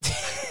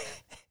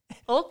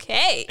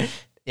 Okay.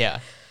 Yeah.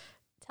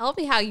 Tell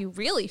me how you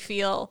really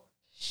feel.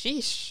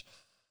 Sheesh.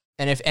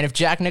 And if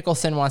Jack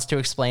Nicholson wants to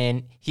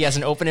explain, he has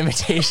an open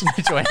invitation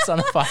to join us on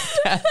the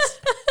podcast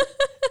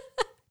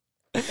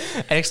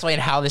and explain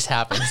how this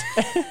happens.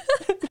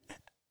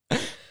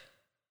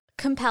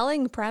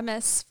 Compelling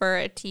premise for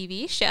a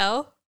TV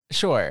show.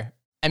 Sure.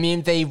 I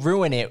mean, they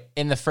ruin it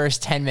in the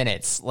first 10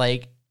 minutes.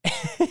 I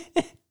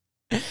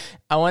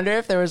wonder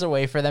if there was a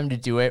way for them to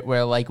do it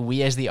where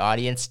we as the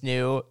audience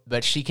knew,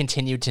 but she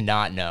continued to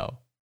not know.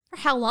 For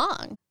how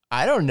long?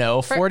 I don't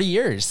know. 40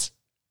 years.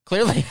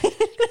 Clearly.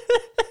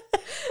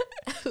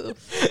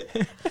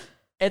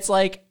 It's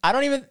I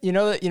don't even,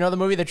 the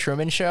movie The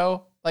Truman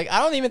Show? I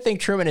don't even think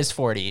Truman is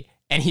 40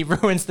 and he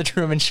ruins The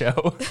Truman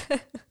Show.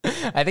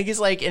 I think he's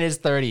in his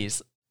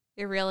 30s.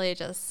 You're really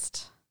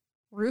just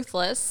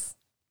ruthless.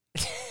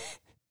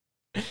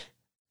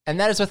 And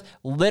that is with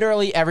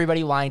literally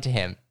everybody lying to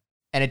him.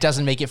 And it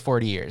doesn't make it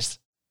 40 years.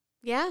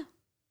 Yeah.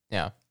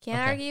 Yeah.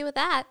 Can't argue with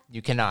that.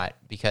 You cannot,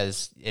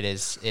 because it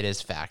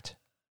is fact.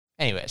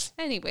 Anyways,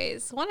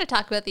 want to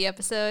talk about the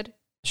episode?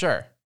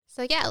 Sure.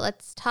 So yeah,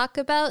 let's talk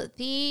about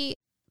the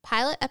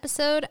pilot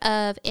episode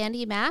of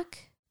Andi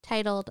Mack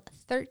titled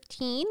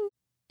 13.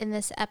 In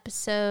this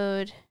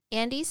episode,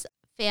 Andi's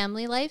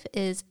family life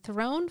is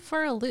thrown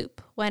for a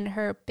loop when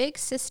her big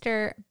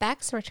sister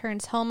Bex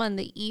returns home on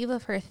the eve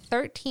of her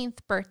 13th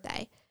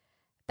birthday.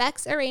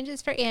 Bex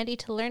arranges for Andi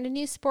to learn a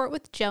new sport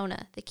with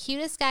Jonah, the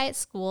cutest guy at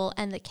school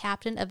and the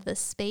captain of the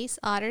Space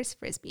Otters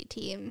Frisbee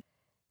team.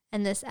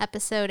 And this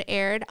episode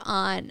aired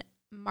on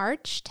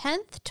March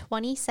 10th,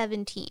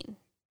 2017.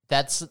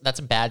 That's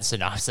a bad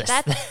synopsis.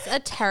 That's a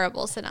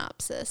terrible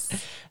synopsis.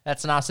 That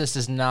synopsis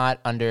does not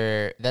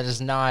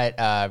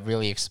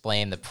really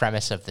explain the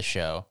premise of the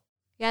show.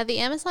 Yeah, the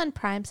Amazon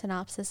Prime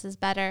synopsis is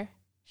better.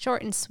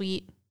 Short and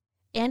sweet.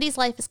 Andi's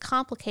life is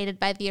complicated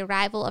by the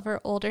arrival of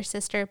her older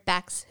sister,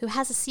 Bex, who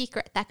has a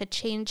secret that could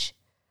change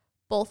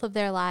both of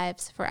their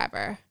lives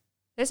forever.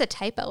 There's a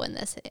typo in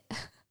this.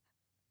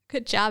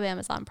 Good job,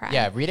 Amazon Prime.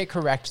 Yeah, read it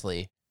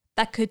correctly.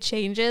 That could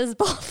changes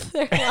both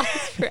their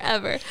lives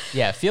forever.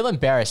 Yeah, feel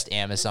embarrassed,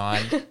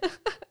 Amazon.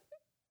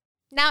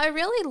 Now, I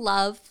really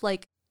love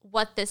like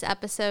what this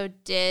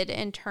episode did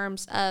in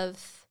terms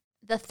of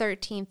the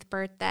 13th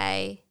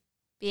birthday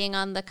being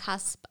on the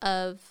cusp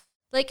of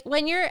like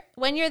when you're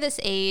this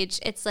age,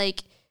 it's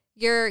like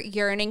you're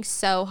yearning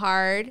so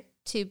hard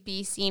to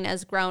be seen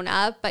as grown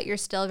up, but you're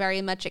still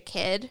very much a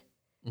kid.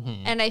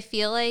 Mm-hmm. And I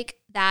feel like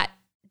that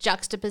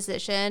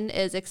juxtaposition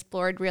is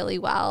explored really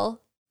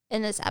well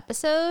in this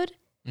episode.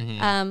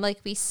 Mm-hmm. Like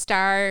we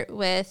start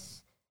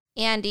with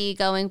Andi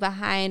going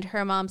behind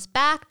her mom's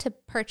back to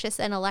purchase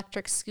an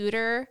electric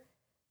scooter,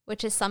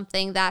 which is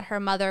something that her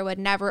mother would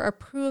never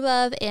approve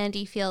of.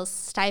 Andi feels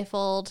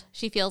stifled.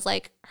 She feels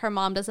like her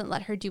mom doesn't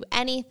let her do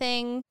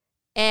anything.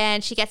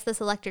 And she gets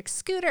this electric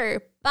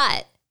scooter,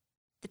 but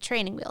the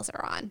training wheels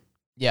are on.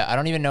 Yeah, I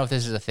don't even know if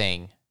this is a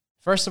thing.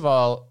 First of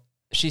all,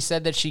 she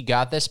said that she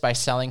got this by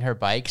selling her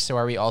bike. So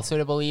are we also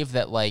to believe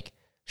that like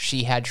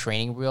she had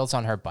training wheels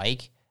on her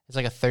bike? It's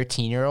like a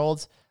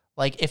 13-year-old.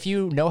 Like if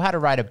you know how to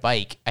ride a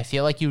bike, I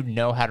feel like you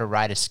know how to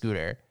ride a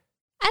scooter.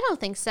 I don't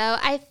think so.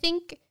 I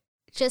think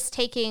just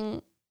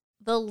taking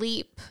the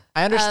leap.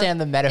 I understand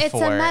the metaphor. It's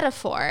a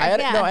metaphor.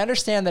 No, I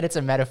understand that it's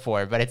a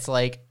metaphor, but it's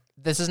like,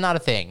 this is not a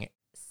thing.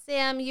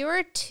 Sam, you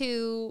are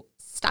too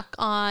stuck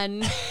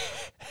on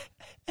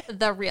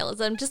the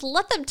realism. Just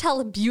let them tell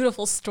a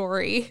beautiful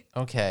story.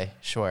 Okay,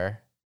 sure.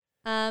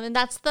 And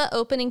that's the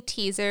opening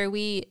teaser.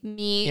 We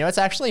meet. You know, it's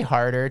actually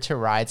harder to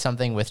ride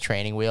something with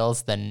training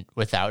wheels than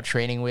without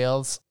training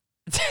wheels.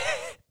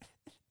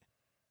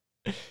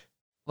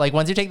 Like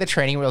once you take the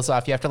training wheels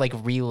off, you have to like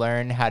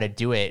relearn how to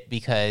do it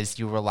because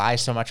you rely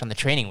so much on the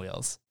training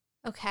wheels.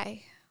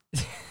 Okay.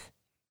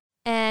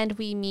 And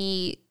we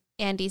meet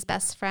Andi's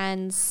best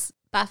friends,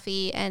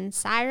 Buffy and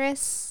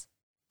Cyrus.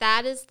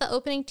 That is the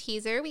opening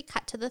teaser. We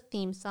cut to the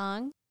theme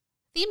song.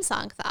 Theme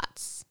song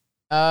thoughts.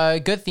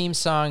 Good theme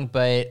song,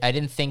 but I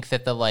didn't think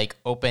that the like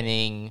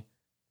opening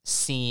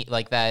scene,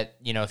 like that,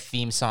 you know,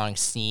 theme song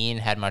scene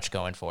had much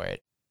going for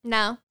it.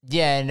 No.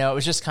 Yeah, no, it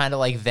was just kind of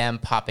like them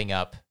popping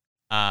up.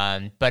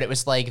 But it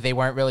was like they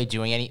weren't really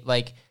doing any,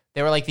 like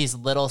they were like these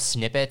little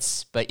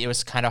snippets, but it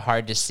was kind of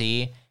hard to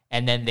see.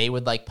 And then they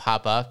would like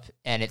pop up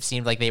and it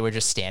seemed like they were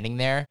just standing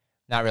there,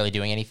 not really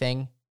doing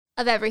anything.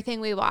 Of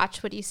everything we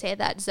watch, would you say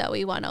that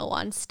Zoe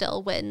 101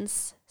 still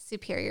wins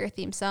superior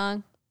theme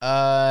song?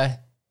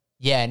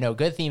 Yeah, no,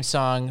 good theme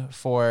song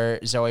for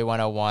Zoe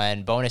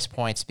 101. Bonus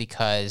points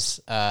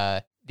because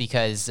I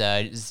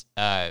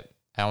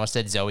almost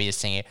said Zoe is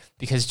singing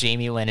because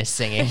Jamie Lynn is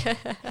singing.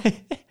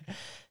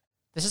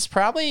 This is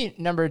probably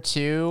number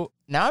 2.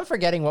 Now I'm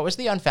forgetting, what was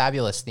the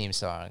Unfabulous theme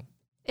song?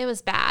 It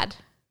was bad.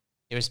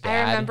 It was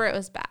bad? I remember it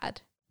was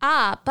bad.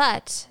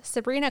 But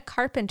Sabrina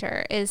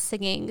Carpenter is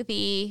singing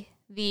the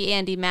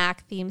Andi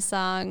Mack theme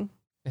song.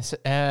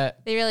 They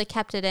really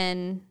kept it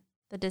in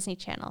the Disney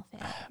Channel thing.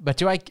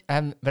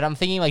 But I'm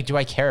thinking like, do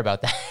I care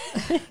about that?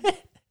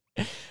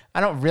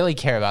 I don't really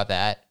care about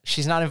that.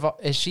 She's not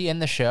involved. Is she in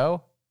the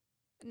show?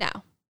 No.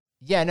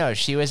 Yeah, no,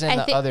 she was in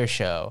the other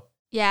show.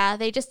 Yeah,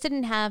 they just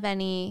didn't have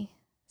any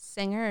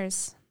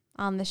singers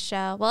on the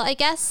show. Well, I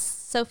guess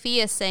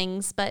Sophia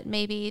sings, but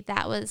maybe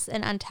that was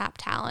an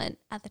untapped talent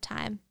at the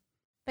time.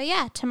 But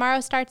yeah, Tomorrow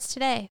Starts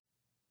Today.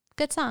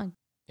 Good song.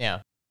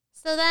 Yeah.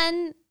 So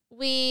then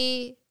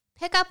we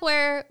pick up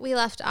where we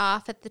left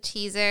off at the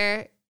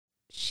teaser.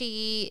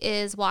 She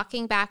is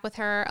walking back with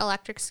her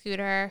electric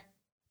scooter.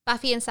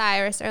 Buffy and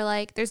Cyrus are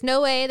like, there's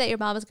no way that your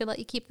mom is going to let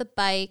you keep the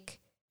bike.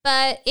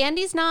 But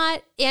Andi's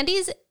not.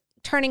 Andi's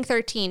turning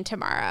 13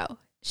 tomorrow.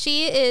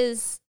 She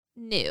is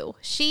new.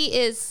 She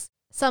is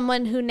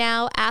someone who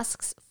now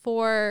asks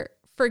for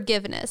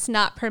forgiveness,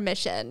 not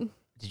permission.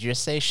 Did you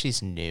just say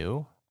she's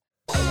new?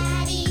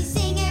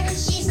 Singer,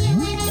 she's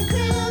new in a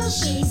crew,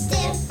 she's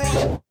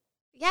different.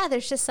 Yeah,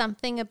 there's just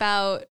something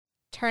about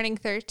turning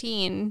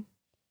 13.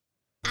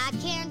 I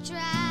can't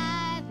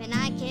drive and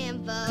I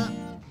can't vote.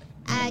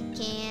 I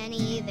can't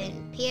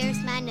even pierce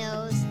my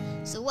nose.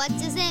 So what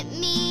does it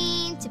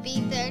mean to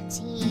be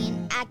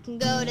 13? I can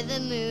go to the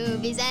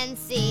movies and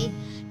see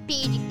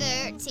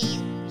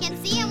PG-13. Can't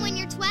see it when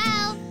you're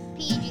 12.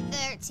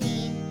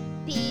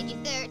 PG-13,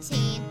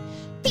 PG-13,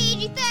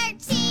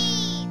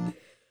 PG-13.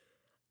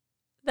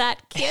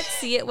 That can't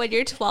see it when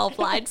you're 12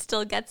 line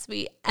still gets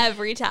me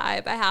every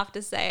time, I have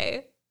to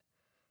say.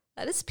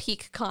 That is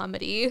peak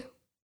comedy.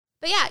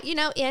 But yeah, you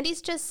know,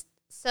 Andi's just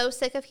so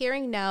sick of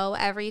hearing no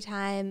every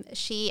time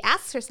she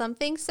asks her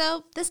something.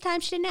 So this time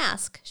she didn't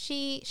ask.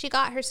 She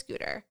got her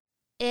scooter.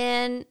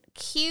 And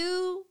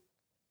cue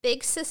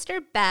big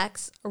sister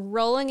Bex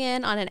rolling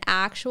in on an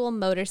actual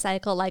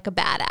motorcycle like a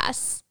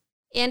badass.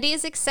 Andi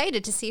is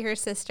excited to see her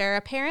sister.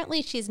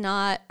 Apparently she's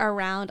not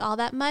around all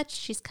that much.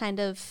 She's kind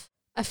of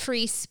a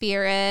free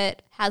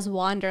spirit, has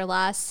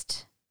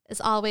wanderlust, is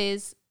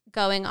always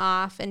going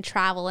off and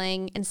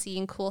traveling and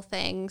seeing cool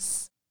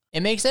things.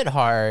 It makes it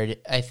hard,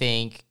 I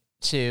think,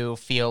 to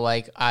feel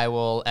like I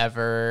will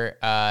ever,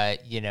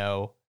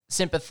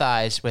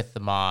 sympathize with the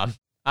mom.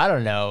 I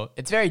don't know.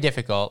 It's very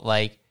difficult.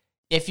 Like,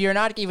 if you're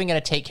not even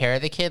going to take care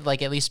of the kid,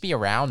 like, at least be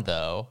around,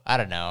 though. I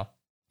don't know.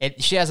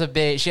 She has a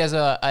big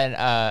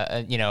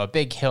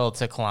hill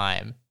to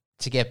climb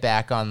to get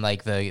back on,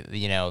 like,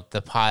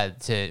 the pod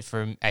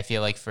I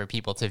feel like for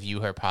people to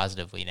view her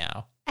positively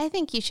now. I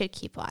think you should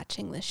keep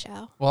watching the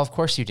show. Well, of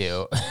course you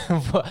do.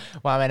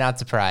 Why am I not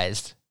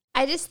surprised?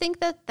 I just think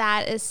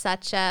that is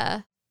such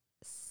a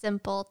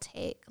simple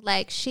take.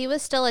 Like, she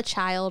was still a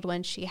child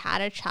when she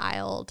had a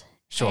child.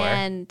 Sure.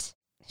 And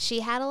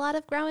she had a lot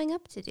of growing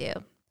up to do.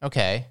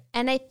 Okay.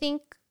 And I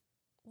think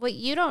what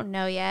you don't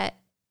know yet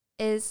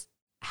is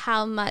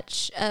how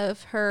much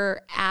of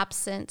her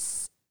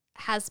absence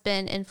has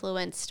been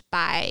influenced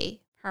by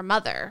her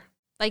mother.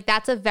 Like,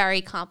 that's a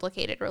very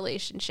complicated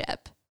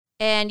relationship.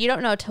 And you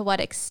don't know to what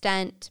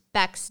extent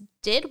Bex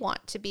did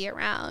want to be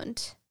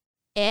around.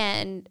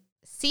 And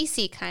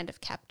Cece kind of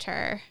kept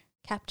her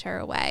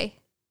away.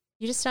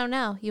 You just don't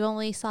know. You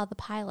only saw the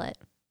pilot.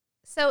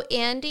 So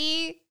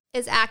Andi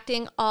is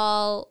acting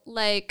all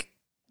like,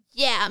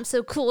 yeah, I'm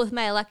so cool with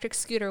my electric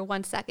scooter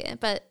 1 second.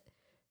 But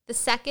the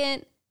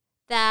second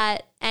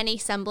that any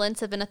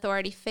semblance of an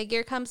authority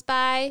figure comes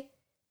by,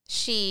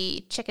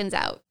 she chickens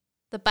out.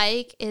 The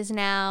bike is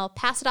now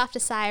pass it off to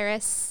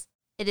Cyrus.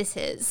 It is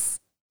his.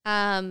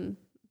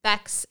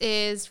 Bex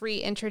is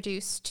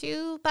reintroduced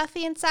to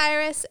Buffy and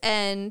Cyrus,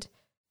 and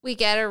we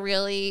get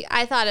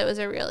I thought it was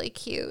a really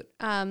cute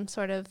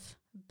sort of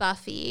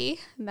Buffy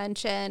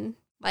mention,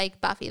 like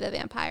Buffy the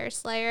Vampire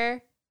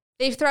Slayer.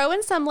 They throw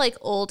in some like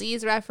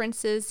oldies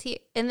references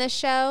in this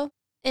show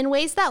in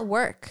ways that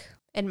work,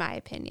 in my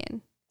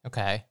opinion.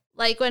 Okay.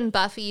 Like when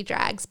Buffy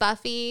drags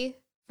Buffy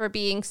for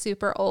being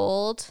super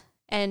old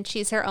and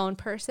she's her own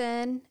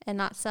person and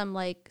not some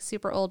like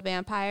super old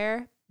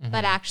vampire. Mm-hmm.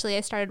 But actually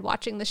I started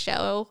watching the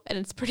show and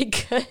it's pretty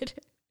good.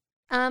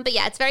 But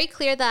yeah, it's very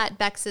clear that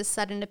Bex's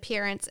sudden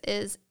appearance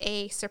is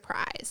a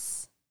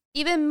surprise.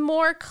 Even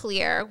more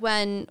clear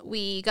when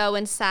we go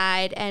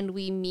inside and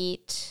we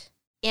meet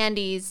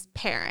Andi's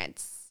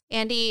parents.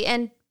 Andi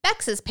and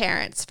Bex's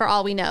parents, for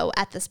all we know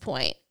at this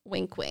point.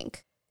 Wink,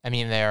 wink. I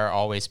mean, they are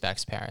always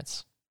Beck's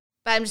parents.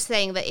 But I'm just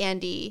saying the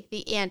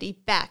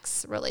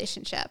Andi-Bex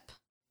relationship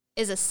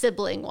is a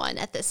sibling one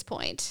at this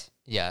point.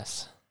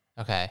 Yes.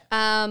 Okay.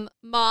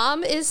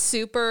 Mom is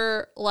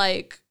super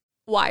like,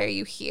 why are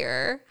you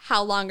here?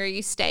 How long are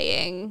you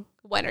staying?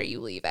 When are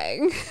you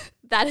leaving?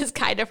 That is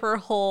kind of her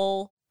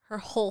whole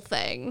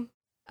thing.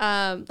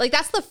 Like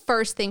that's the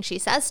first thing she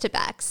says to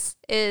Bex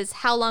is,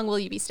 how long will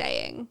you be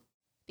staying?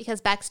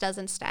 Because Bex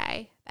doesn't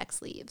stay.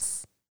 Bex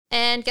leaves.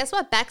 And guess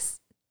what? Bex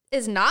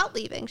is not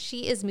leaving.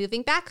 She is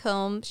moving back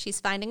home. She's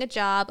finding a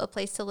job, a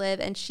place to live,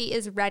 and she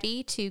is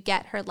ready to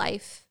get her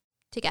life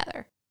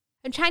together.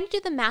 I'm trying to do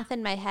the math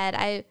in my head.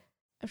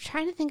 I'm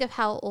trying to think of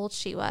how old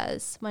she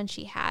was when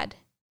she had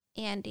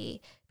Andi.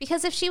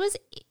 Because if she was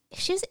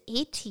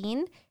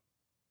 18,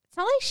 it's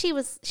not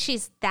like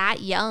she's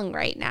that young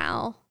right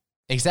now.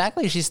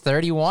 Exactly. She's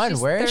 31.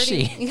 Where is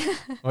she?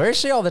 Where is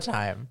she all the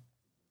time?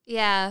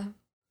 Yeah.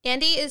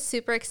 Andi is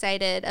super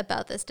excited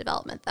about this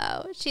development,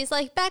 though. She's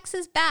like, Bex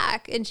is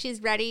back, and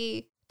she's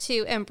ready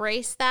to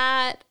embrace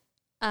that.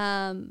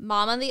 Mom,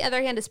 on the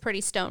other hand, is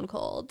pretty stone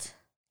cold.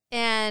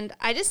 And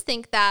I just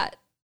think that,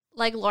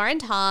 like, Lauren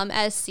Tom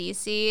as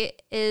Cece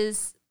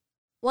is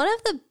one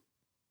of the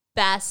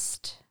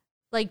best,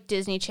 like,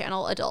 Disney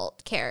Channel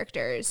adult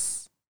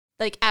characters,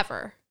 like,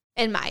 ever,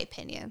 in my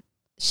opinion.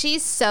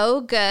 She's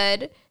so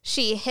good.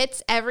 She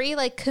hits every,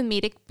 like,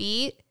 comedic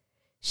beat.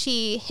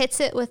 She hits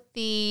it with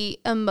the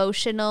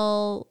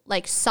emotional,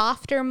 like,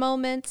 softer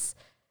moments.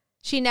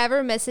 She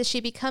never misses.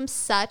 She becomes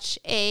such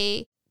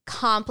a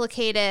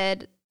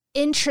complicated,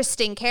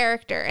 interesting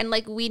character. And,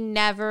 like, we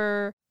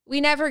never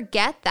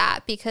get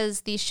that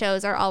because these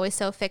shows are always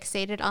so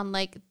fixated on,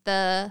 like,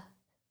 the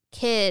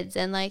kids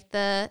and, like,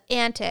 the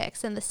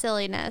antics and the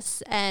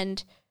silliness.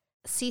 And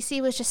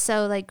Cece was just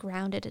so, like,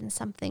 grounded in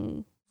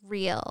something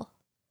real.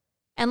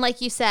 And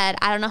like you said,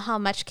 I don't know how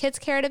much kids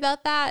cared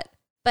about that,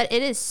 but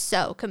it is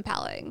so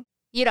compelling.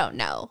 You don't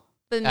know,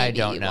 but maybe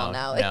you will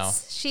know. No.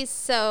 She's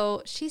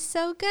so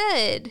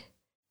good.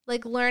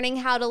 Like learning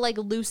how to like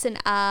loosen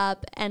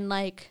up, and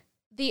like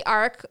the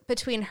arc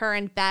between her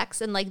and Bex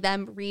and like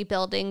them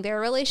rebuilding their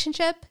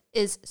relationship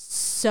is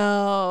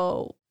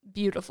so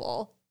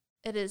beautiful.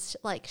 It is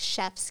like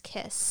chef's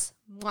kiss.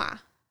 Mwah.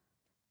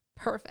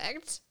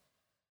 Perfect.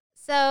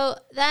 So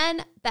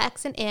then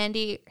Bex and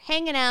Andi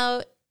hanging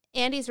out.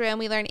 Andi's room,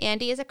 we learn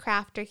Andi is a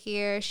crafter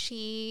here.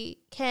 She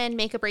can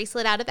make a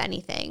bracelet out of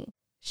anything.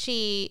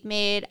 She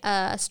made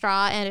a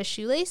straw and a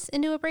shoelace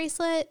into a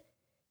bracelet.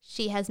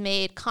 She has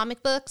made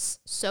comic books,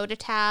 soda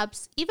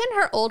tabs, even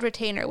her old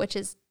retainer, which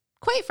is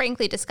quite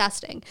frankly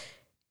disgusting,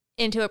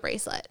 into a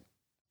bracelet.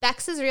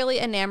 Bex is really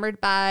enamored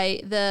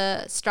by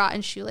the straw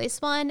and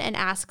shoelace one and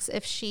asks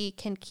if she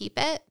can keep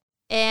it.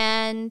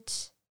 And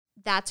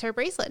that's her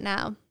bracelet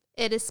now.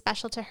 It is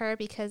special to her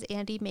because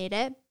Andi made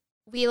it.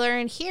 We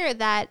learn here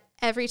that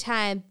every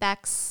time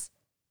Bex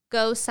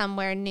go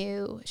somewhere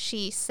new,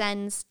 she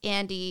sends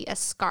Andi a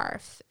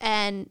scarf,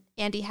 and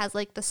Andi has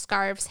like the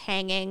scarves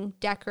hanging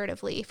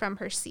decoratively from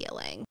her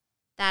ceiling.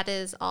 That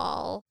is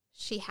all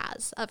she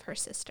has of her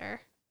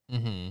sister.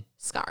 Mm-hmm.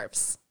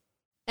 Scarves.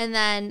 And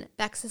then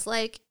Bex is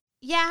like,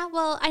 yeah,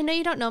 well, I know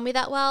you don't know me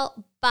that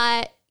well,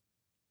 but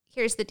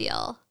here's the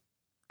deal.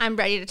 I'm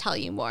ready to tell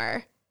you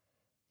more.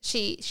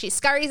 She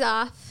scurries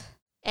off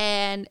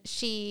and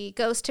she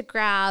goes to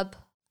grab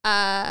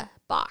a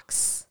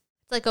box.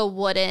 It's like a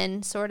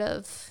wooden sort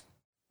of,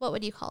 what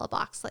would you call a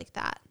box like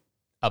that?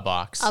 A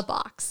box. A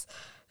box.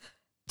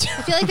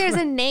 I feel like there's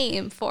a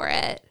name for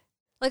it.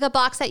 Like a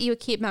box that you would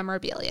keep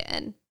memorabilia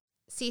in.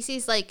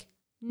 Cece's like,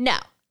 no,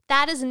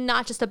 that is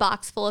not just a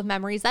box full of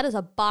memories. That is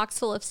a box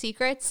full of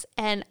secrets,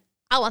 and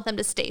I want them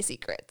to stay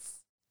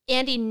secrets.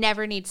 Andi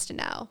never needs to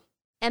know.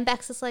 And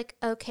Bex is like,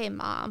 okay,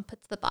 Mom,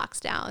 puts the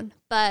box down.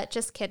 But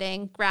just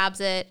kidding,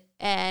 grabs it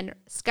and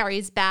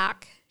scurries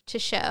back to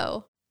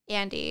show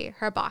Andi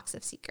her box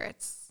of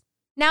secrets.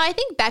 Now, I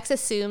think Bex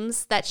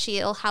assumes that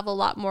she'll have a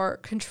lot more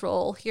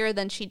control here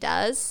than she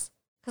does,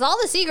 because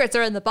all the secrets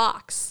are in the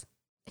box.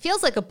 It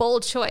feels like a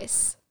bold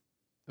choice.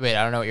 Wait,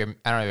 I don't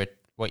know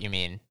what you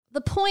mean.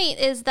 The point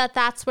is that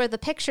that's where the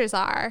pictures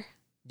are.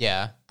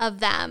 Yeah. Of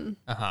them.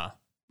 Uh-huh.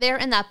 They're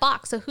in that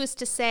box. So who's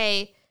to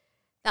say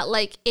that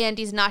like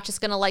Andi's not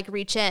just going to like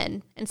reach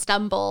in and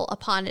stumble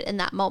upon it in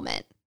that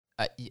moment?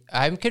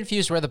 I'm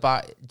confused where the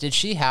box, did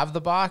she have the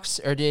box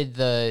or did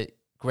the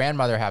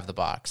grandmother have the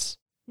box?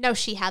 No,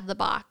 she had the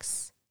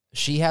box.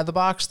 She had the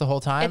box the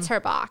whole time? It's her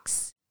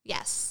box.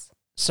 Yes.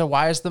 So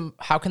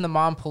how can the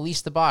mom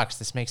police the box?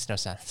 This makes no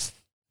sense.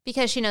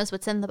 Because she knows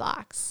what's in the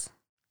box.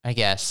 I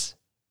guess.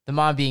 The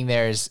mom being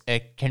there is a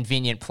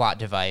convenient plot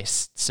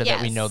device so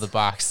that we know the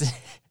box.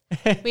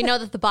 We know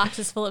that the box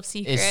is full of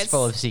secrets. It's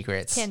full of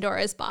secrets.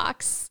 Pandora's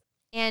box.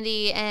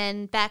 Andi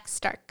and Bex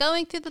start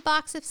going through the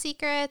box of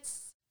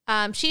secrets.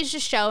 She's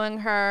just showing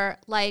her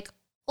like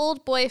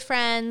old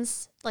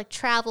boyfriends, like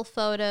travel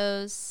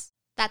photos,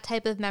 that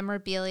type of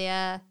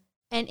memorabilia.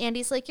 And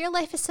Andi's like, your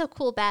life is so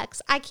cool,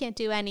 Bex. I can't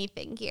do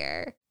anything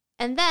here.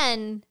 And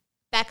then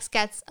Bex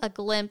gets a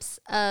glimpse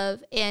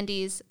of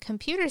Andi's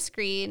computer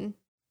screen.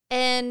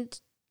 And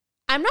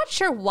I'm not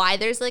sure why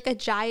there's like a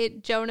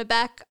giant Jonah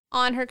Beck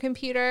on her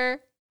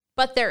computer,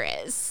 but there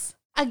is.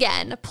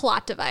 Again, a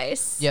plot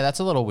device. Yeah, that's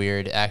a little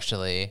weird,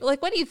 actually.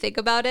 Like, what do you think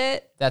about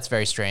it? That's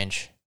very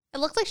strange. It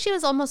looked like she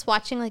was almost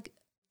watching like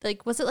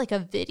was it like a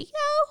video?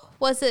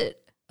 Was it?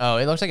 Oh,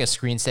 it looks like a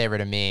screensaver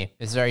to me.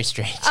 It's very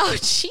strange. Oh,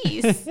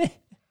 jeez.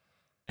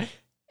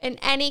 In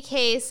any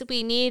case,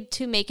 we need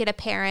to make it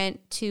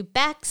apparent to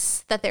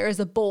Bex that there is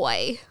a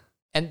boy.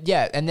 And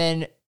yeah, and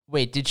then,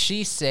 wait, did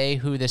she say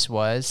who this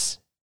was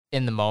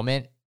in the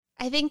moment?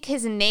 I think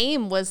his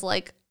name was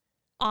like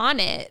on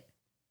it.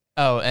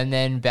 Oh, and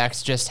then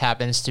Bex just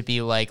happens to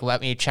be like, let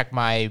me check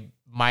my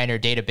minor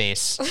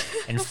database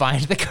and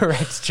find the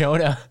correct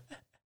Jonah.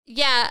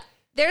 Yeah,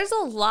 there's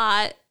a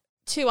lot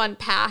to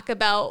unpack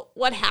about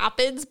what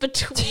happens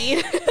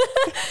between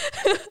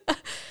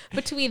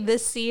between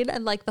this scene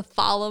and like the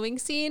following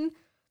scene,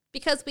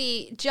 because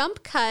we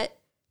jump cut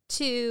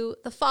to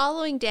the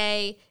following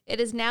day.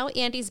 It is now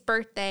Andi's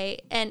birthday,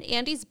 and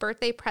Andi's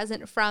birthday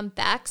present from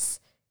Bex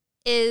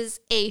is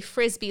a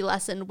Frisbee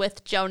lesson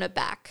with Jonah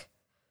Beck.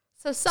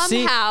 So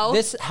somehow...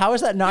 See, how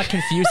is that not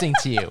confusing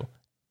to you?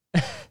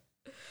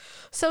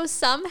 So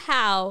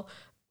somehow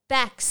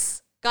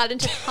Bex got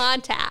into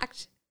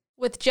contact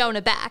with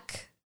Jonah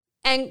Beck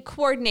and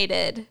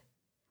coordinated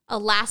a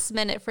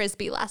last-minute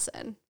Frisbee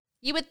lesson.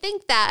 You would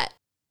think that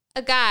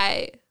a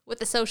guy with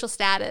the social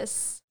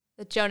status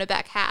that Jonah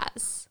Beck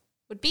has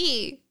would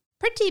be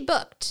pretty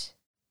booked.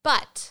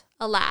 But,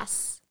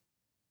 alas,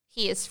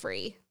 he is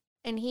free.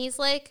 And he's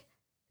like,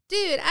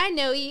 dude, I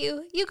know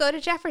you. You go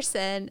to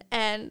Jefferson.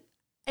 And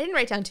I didn't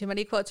write down too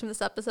many quotes from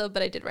this episode,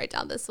 but I did write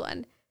down this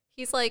one.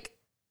 He's like,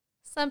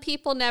 some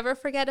people never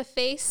forget a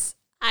face.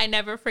 I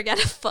never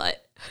forget a foot.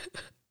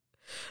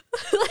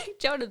 Like,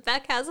 Jonah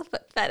Beck has a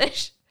foot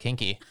fetish.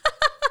 Kinky.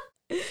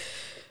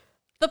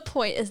 The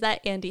point is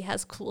that Andi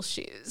has cool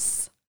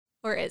shoes.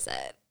 Or is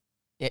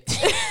it?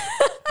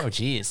 Oh,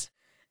 geez.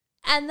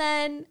 And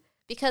then,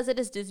 because it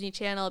is Disney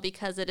Channel,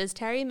 because it is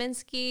Terri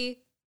Minsky,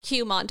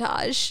 cue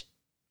montage.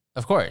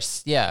 Of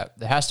course. Yeah,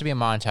 there has to be a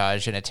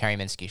montage in a Terri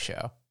Minsky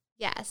show.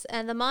 Yes,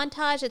 and the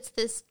montage, it's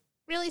this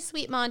really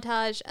sweet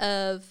montage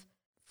of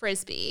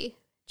Frisbee,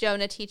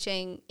 Jonah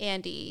teaching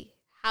Andi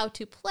how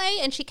to play,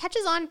 and she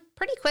catches on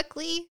pretty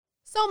quickly.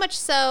 So much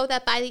so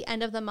that by the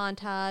end of the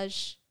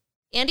montage,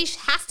 Andi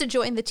has to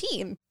join the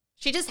team.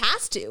 She just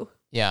has to.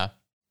 Yeah.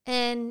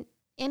 And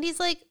Andi's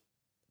like,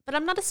 but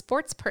I'm not a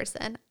sports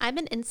person. I'm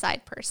an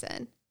inside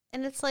person.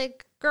 And it's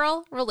like,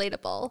 girl,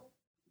 relatable.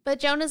 But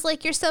Jonah's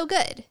like, you're so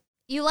good.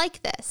 You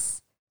like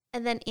this.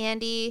 And then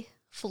Andi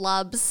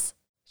flubs.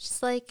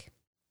 She's like,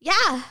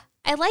 yeah,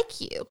 I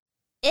like you.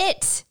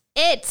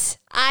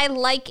 I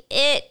like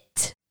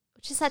it.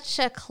 Which is such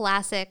a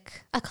classic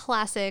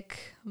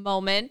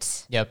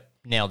moment. Yep,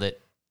 nailed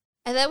it.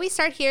 And then we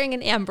start hearing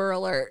an Amber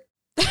Alert.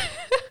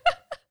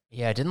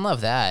 Yeah, I didn't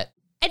love that.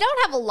 I don't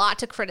have a lot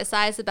to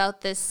criticize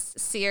about this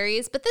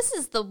series, but this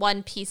is the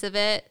one piece of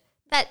it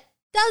that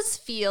does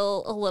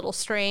feel a little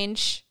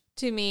strange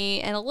to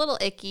me and a little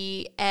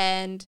icky.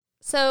 And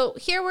so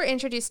here we're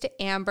introduced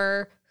to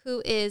Amber,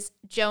 who is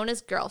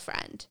Jonah's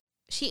girlfriend.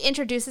 She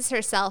introduces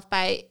herself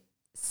by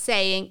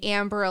saying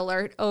Amber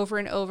Alert over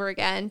and over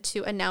again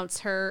to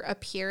announce her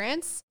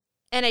appearance.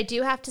 And I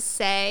do have to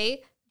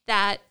say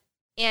that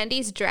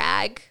Andy's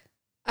drag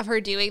of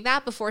her doing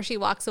that before she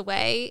walks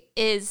away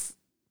is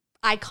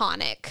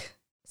iconic.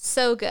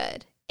 So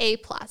good. A+.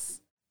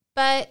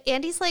 But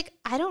Andy's like,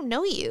 I don't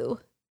know you.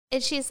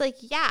 And she's like,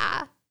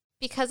 yeah,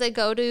 because I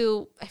go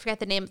to, I forget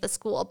the name of the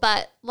school,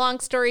 but long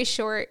story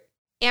short,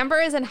 Amber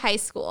is in high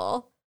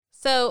school.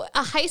 So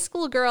a high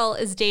school girl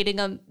is dating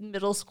a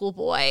middle school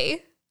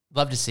boy.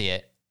 Love to see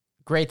it.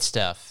 Great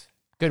stuff.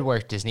 Good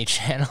work, Disney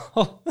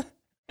Channel.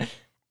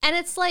 And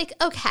it's like,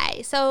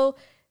 okay, so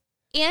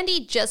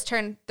Andy just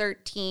turned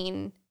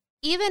 13.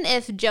 Even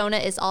if Jonah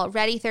is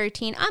already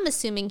 13, I'm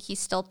assuming he's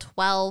still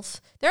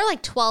 12. They're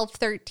like 12,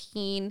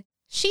 13.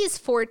 She's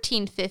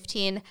 14,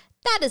 15.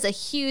 That is a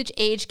huge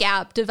age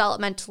gap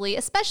developmentally,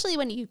 especially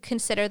when you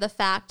consider the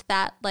fact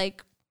that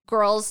like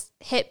girls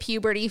hit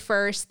puberty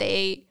first,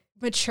 they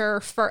mature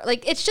first.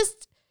 Like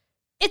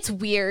it's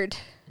weird.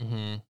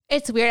 Mm-hmm.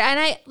 It's weird.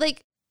 And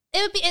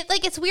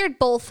it's weird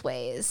both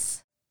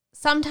ways.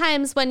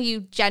 Sometimes when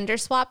you gender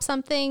swap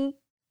something,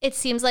 it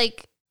seems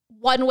like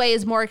one way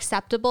is more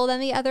acceptable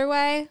than the other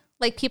way.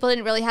 Like people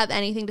didn't really have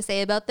anything to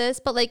say about this,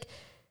 but like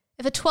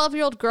if a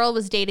 12-year-old girl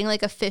was dating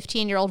like a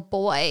 15-year-old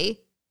boy,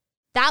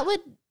 that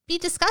would be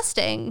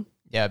disgusting.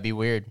 Yeah, it'd be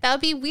weird. That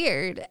would be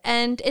weird.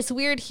 And it's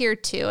weird here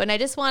too. And I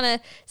just want to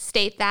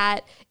state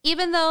that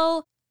even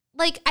though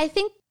like I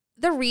think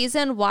the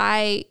reason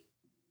why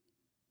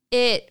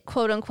it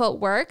quote unquote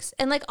works.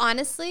 And like,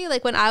 honestly,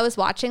 like when I was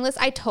watching this,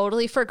 I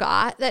totally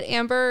forgot that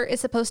Amber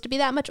is supposed to be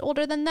that much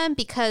older than them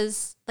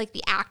because like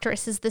the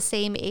actress is the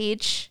same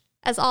age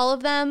as all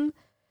of them.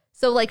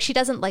 So like she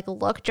doesn't like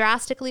look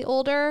drastically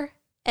older.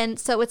 And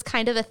so it's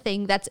kind of a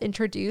thing that's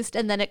introduced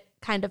and then it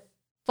kind of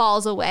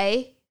falls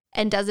away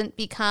and doesn't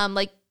become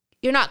like,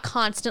 you're not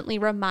constantly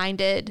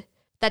reminded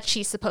that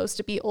she's supposed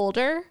to be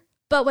older.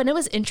 But when it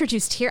was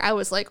introduced here, I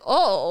was like,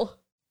 oh,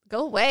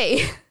 go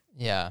away.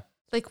 Yeah.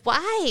 Like,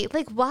 why?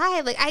 Like,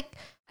 why? Like,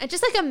 I'm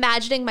just like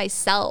imagining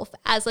myself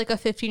as like a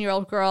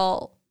 15-year-old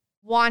girl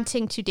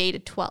wanting to date a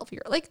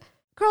 12-year-old. Like,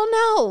 girl,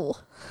 no.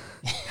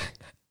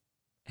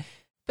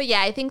 But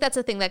yeah, I think that's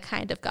a thing that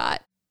kind of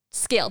got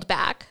scaled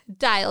back,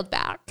 dialed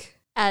back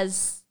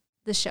as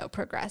the show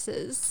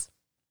progresses.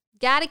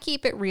 Gotta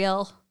keep it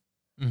real.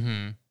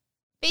 Mm-hmm.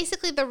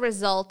 Basically, the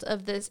result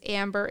of this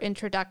Amber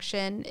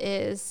introduction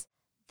is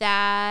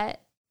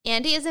that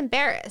Andy is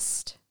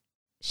embarrassed.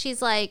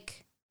 She's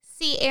like,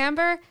 see,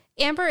 Amber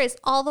is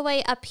all the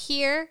way up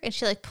here. And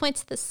she like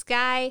points to the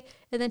sky.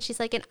 And then she's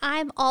like, and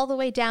I'm all the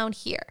way down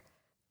here.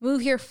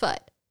 Move your foot.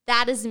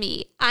 That is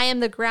me. I am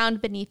the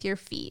ground beneath your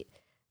feet.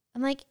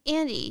 I'm like,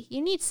 Andy,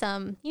 you need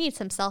some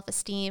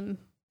self-esteem.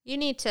 You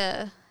need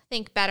to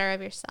think better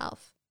of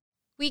yourself.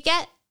 We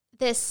get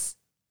this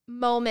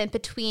moment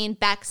between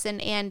Bex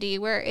and Andy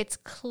where it's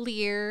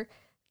clear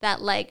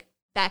that like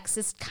Bex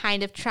is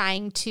kind of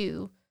trying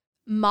to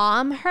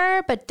mom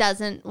her, but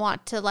doesn't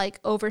want to like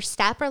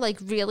overstep or like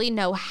really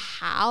know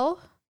how.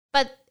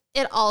 But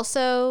it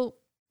also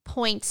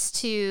points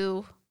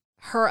to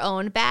her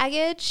own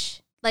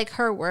baggage, like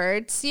her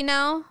words, you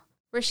know,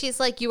 where she's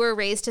like, you were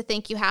raised to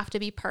think you have to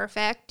be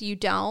perfect. You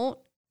don't.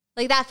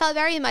 Like that felt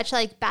very much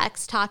like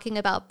Bex talking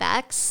about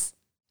Bex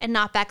and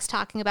not Bex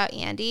talking about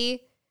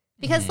Andy.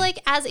 Because like,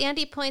 as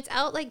Andy points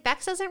out, like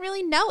Bex doesn't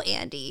really know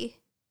Andy.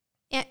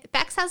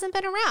 Bex hasn't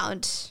been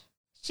around.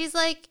 She's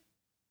like,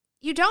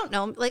 you don't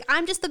know. Like,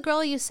 I'm just the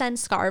girl you send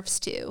scarves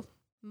to.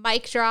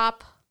 Mic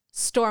drop,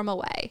 storm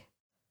away.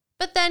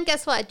 But then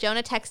guess what?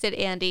 Jonah texted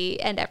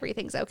Andy and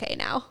everything's okay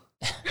now.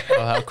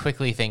 Oh, how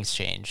quickly things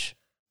change.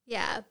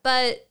 Yeah,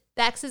 but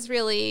Bex is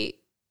really,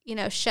 you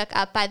know, shook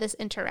up by this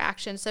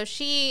interaction. So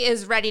she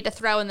is ready to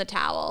throw in the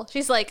towel.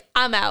 She's like,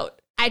 I'm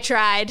out. I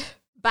tried.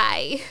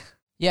 Bye.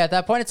 Yeah, at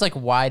that point, it's like,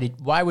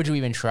 why would you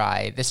even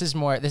try? This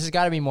has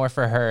got to be more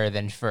for her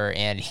than for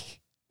Andy.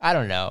 I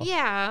don't know.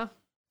 Yeah.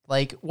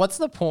 Like, what's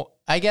the point?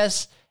 I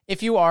guess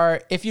if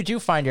you do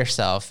find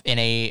yourself in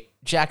a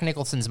Jack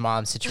Nicholson's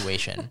mom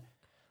situation,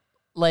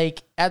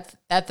 like at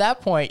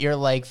that point, you're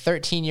like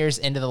 13 years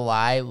into the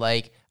lie.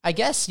 Like, I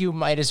guess you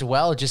might as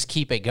well just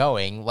keep it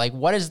going. Like,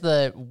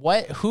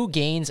 who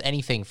gains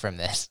anything from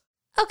this?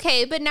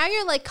 Okay, but now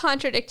you're like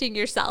contradicting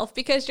yourself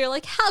because you're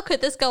like, how could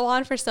this go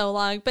on for so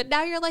long? But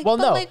now you're like, well,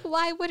 but no. Like,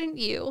 why wouldn't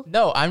you?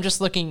 No, I'm just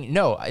looking.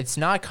 No, it's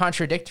not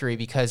contradictory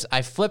because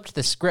I flipped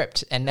the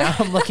script and now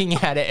I'm looking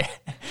at it.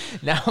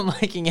 Now I'm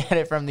looking at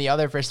it from the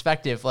other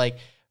perspective. Like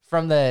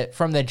from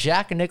the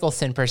Jack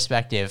Nicholson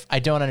perspective, I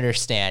don't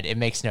understand. It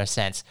makes no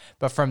sense.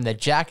 But from the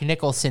Jack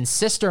Nicholson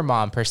sister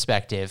mom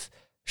perspective,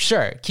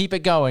 sure, keep it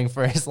going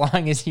for as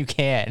long as you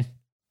can.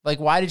 Like,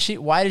 why did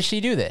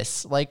she do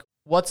this? Like,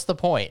 what's the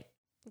point?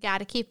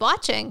 Gotta keep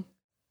watching.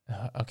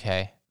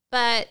 Okay.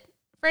 But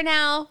for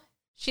now,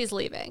 she's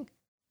leaving.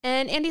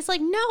 And Andy's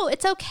like, no,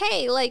 it's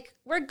okay. Like,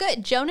 we're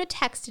good. Jonah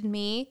texted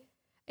me.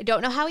 I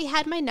don't know how he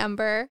had my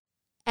number.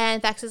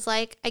 And Bex is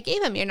like, I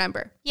gave him your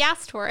number. He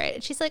asked for it.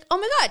 And she's like, oh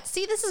my God,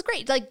 see, this is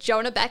great. Like,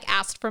 Jonah Beck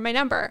asked for my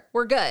number.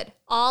 We're good.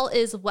 All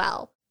is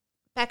well.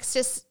 Bex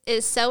just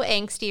is so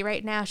angsty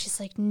right now. She's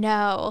like,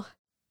 no,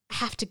 I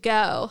have to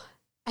go.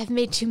 I've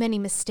made too many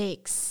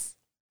mistakes.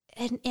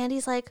 And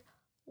Andy's like,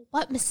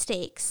 what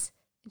mistakes?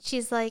 And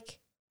she's like,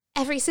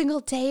 every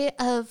single day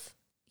of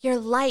your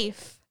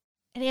life.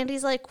 And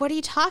Andy's like, what are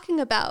you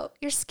talking about?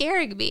 You're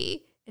scaring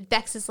me. And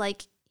Bex is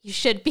like, you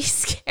should be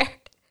scared.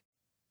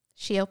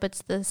 She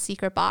opens the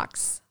secret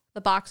box,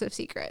 the box of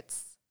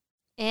secrets.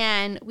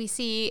 And we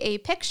see a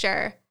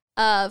picture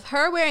of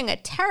her wearing a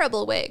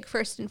terrible wig,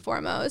 first and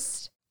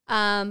foremost.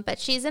 But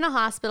she's in a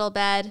hospital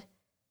bed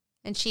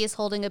and she is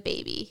holding a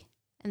baby.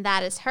 And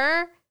that is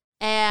her.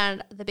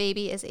 And the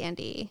baby is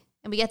Andy.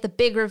 And we get the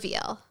big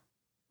reveal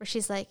where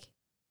she's like,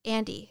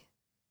 Andy,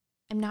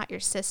 I'm not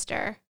your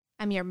sister.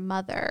 I'm your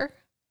mother.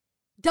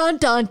 Dun,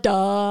 dun,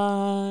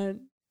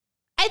 dun.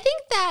 I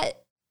think that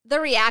the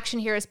reaction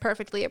here is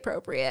perfectly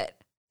appropriate.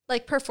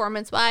 Like,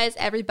 performance-wise,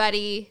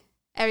 everybody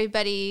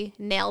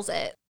nails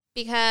it.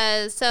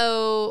 Because,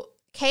 so,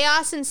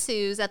 chaos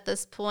ensues at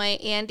this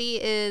point.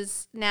 Andy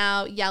is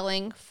now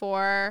yelling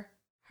for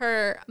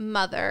her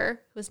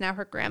mother, who is now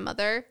her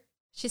grandmother.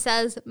 She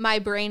says, my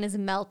brain is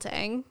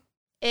melting.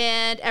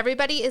 And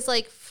everybody is,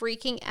 like,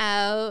 freaking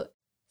out.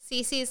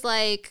 Cece's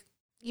like,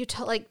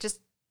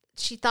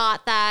 she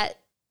thought that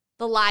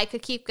the lie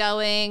could keep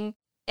going.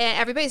 And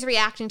everybody's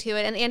reacting to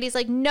it. And Andy's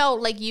like, no,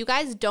 like, you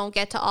guys don't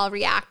get to all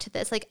react to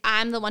this. Like,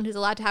 I'm the one who's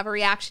allowed to have a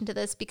reaction to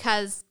this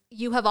because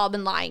you have all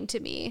been lying to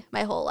me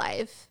my whole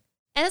life.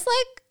 And it's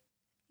like,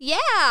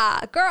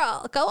 yeah,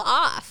 girl, go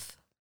off.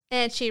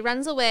 And she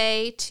runs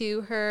away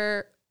to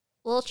her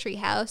little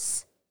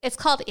treehouse. It's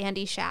called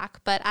Andy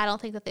Shack, but I don't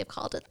think that they've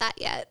called it that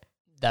yet.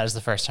 That is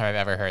the first time I've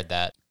ever heard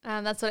that.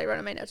 That's what I wrote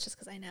in my notes just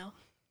because I know.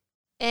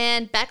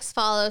 And Bex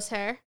follows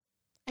her.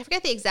 I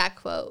forget the exact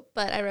quote,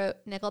 but I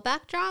wrote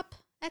Nickelback drop?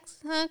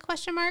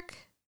 Question mark.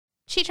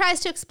 She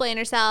tries to explain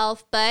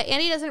herself, but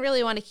Andy doesn't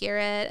really want to hear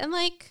it. And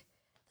like,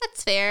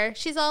 that's fair.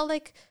 She's all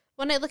like,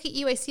 when I look at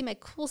you, I see my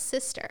cool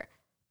sister,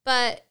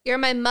 but you're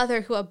my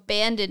mother who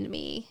abandoned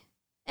me.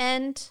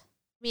 And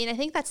I mean, I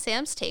think that's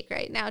Sam's take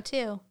right now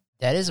too.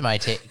 That is my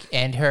take.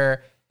 And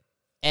her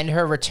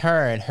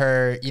return,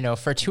 her,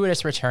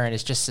 fortuitous return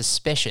is just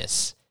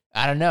suspicious.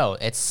 I don't know.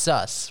 It's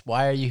sus.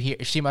 Why are you here?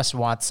 She must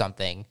want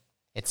something.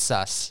 It's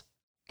sus.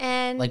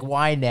 And like,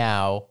 why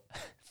now?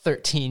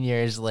 13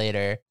 years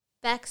later.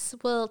 Bex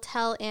will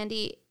tell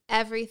Andy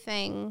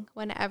everything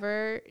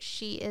whenever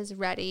she is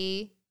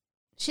ready.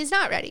 She's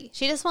not ready.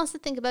 She just wants to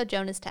think about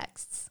Jonah's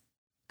texts.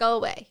 Go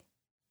away.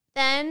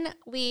 Then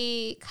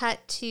we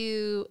cut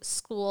to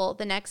school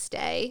the next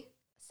day.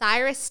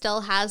 Cyrus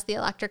still has the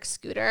electric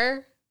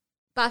scooter.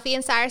 Buffy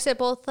and Cyrus are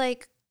both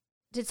like,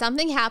 did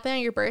something happen on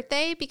your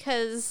birthday?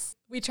 Because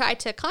we tried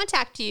to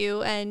contact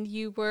you and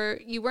you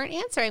weren't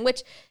answering,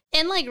 which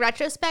in like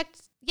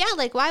retrospect, yeah,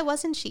 like, why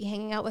wasn't she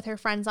hanging out with her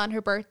friends on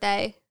her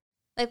birthday?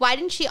 Like, why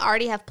didn't she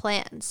already have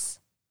plans?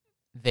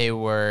 They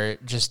were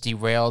just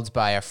derailed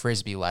by a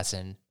Frisbee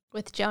lesson.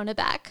 With Jonah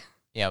Beck.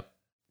 Yep.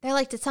 They're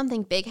like, did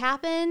something big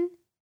happen?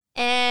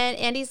 And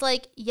Andy's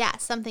like, yeah,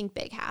 something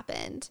big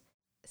happened.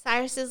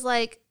 Cyrus is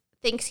like,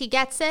 thinks he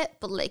gets it,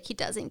 but like, he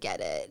doesn't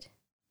get it.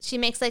 She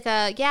makes like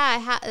a,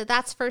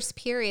 that's first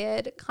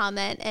period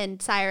comment.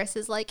 And Cyrus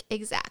is like,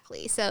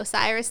 exactly. So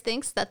Cyrus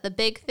thinks that the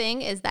big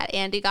thing is that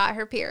Andy got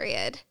her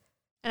period.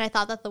 And I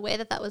thought that the way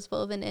that was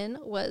woven in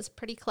was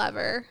pretty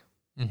clever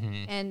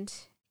and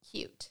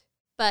cute.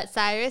 But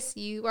Cyrus,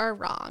 you are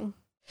wrong.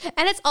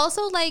 And it's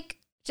also like,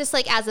 just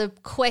like as a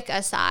quick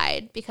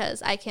aside,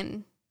 because I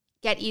can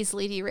get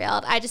easily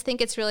derailed, I just think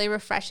it's really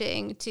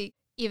refreshing to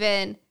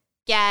even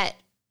get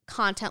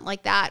content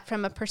like that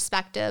from a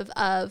perspective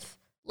of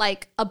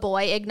like a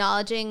boy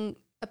acknowledging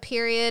a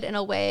period in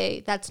a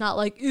way that's not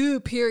like,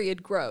 ooh,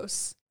 period,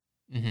 gross.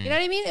 You know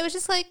what I mean? It was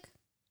just like,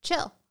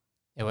 chill.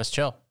 It was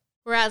chill.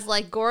 Whereas,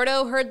 like,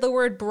 Gordo heard the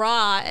word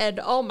bra and,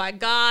 oh, my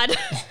God.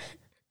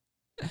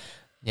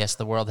 Yes,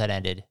 the world had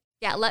ended.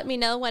 Yeah, let me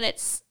know when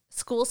it's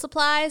school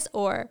supplies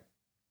or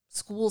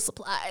school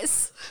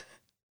supplies.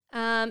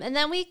 And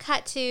then we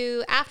cut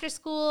to after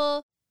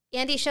school.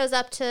 Andy shows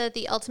up to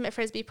the Ultimate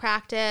Frisbee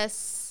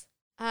practice.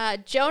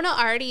 Jonah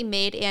already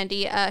made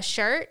Andy a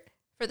shirt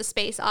for the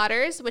Space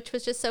Otters, which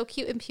was just so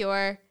cute and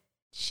pure.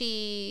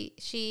 She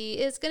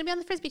is going to be on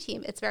the Frisbee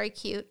team. It's very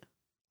cute.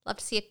 Love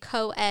to see a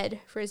co-ed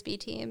Frisbee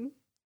team.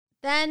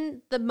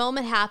 Then the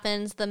moment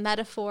happens, the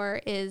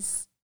metaphor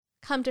is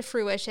come to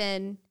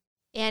fruition.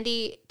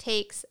 Andy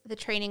takes the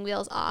training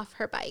wheels off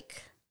her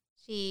bike.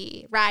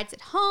 She rides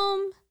it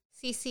home.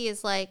 Cece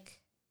is like,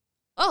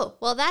 oh,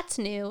 well, that's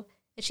new.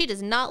 And she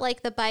does not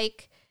like the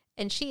bike.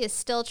 And she is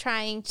still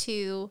trying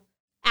to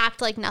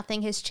act like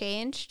nothing has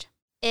changed.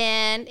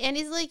 And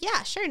Andy's like,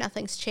 yeah, sure,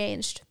 nothing's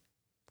changed.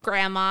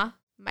 Grandma,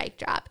 mic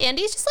drop.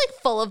 Andy's just like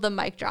full of the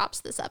mic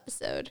drops this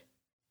episode.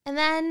 And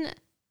then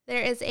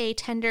there is a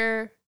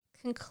tender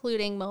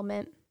concluding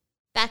moment.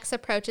 Bex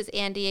approaches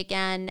Andi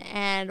again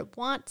and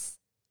wants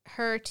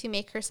her to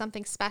make her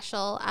something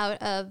special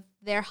out of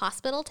their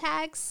hospital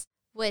tags,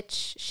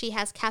 which she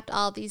has kept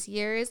all these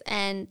years.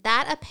 And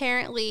that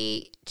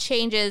apparently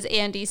changes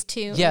Andi's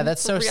tune. Yeah,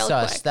 that's so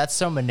sus. Quick. That's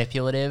so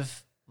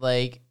manipulative.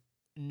 Like,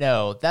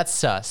 no, that's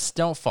sus.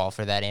 Don't fall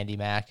for that, Andi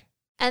Mack.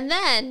 And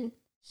then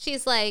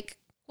she's like,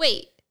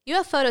 wait, you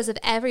have photos of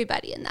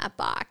everybody in that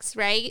box,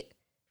 right?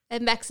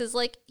 And Bex is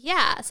like,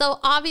 yeah. So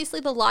obviously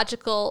the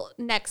logical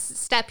next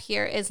step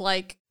here is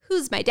like,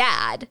 who's my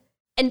dad?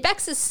 And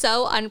Bex is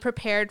so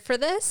unprepared for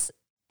this.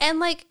 And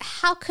like,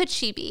 how could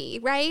she be,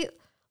 right?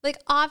 Like,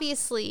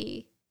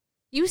 obviously,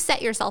 you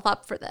set yourself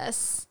up for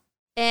this.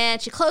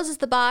 And she closes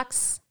the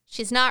box.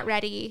 She's not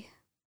ready.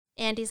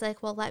 Andi's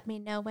like, well, let me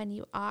know when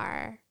you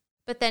are.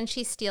 But then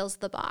she steals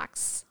the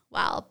box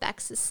while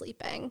Bex is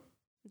sleeping.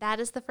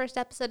 That is the first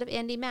episode of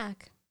Andi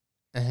Mack.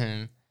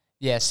 Mm-hmm.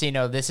 Yeah, see,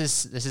 no, this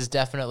is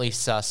definitely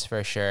sus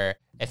for sure.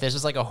 If this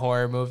was like a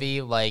horror movie,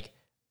 like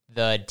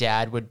the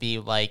dad would be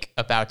like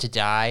about to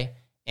die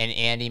and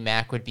Andi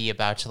Mack would be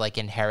about to like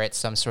inherit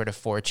some sort of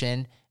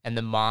fortune and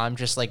the mom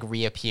just like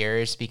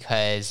reappears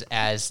because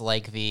as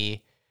like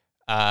the,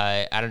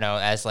 I don't know,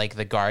 as like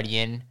the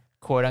guardian,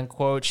 quote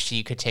unquote,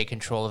 she could take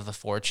control of the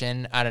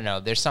fortune. I don't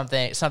know. There's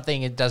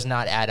something it does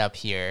not add up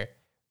here.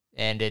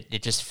 And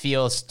it just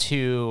feels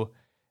too,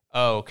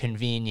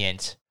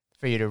 convenient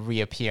for you to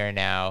reappear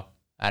now.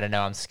 I don't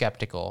know. I'm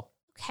skeptical.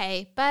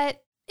 Okay,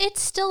 but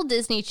it's still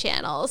Disney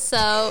Channel,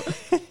 so...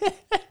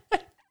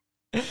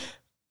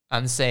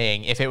 I'm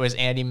saying if it was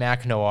Andi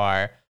Mack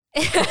Noir...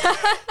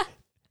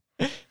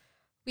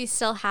 we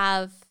still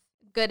have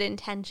good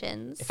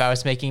intentions. If I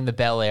was making the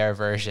Bel Air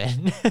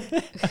version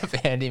of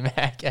Andi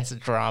Mack as a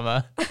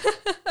drama,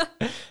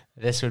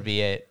 this would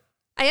be it.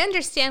 I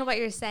understand what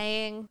you're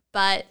saying,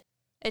 but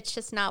it's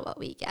just not what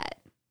we get.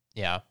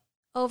 Yeah.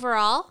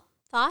 Overall,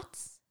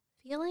 thoughts?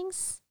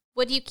 Feelings?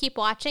 Would you keep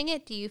watching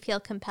it? Do you feel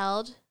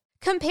compelled?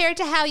 Compared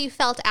to how you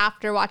felt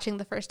after watching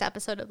the first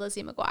episode of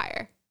Lizzie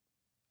McGuire.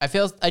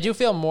 I do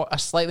feel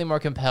slightly more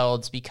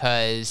compelled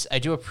because I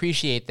do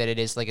appreciate that it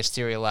is like a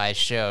serialized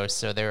show,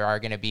 so there are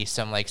going to be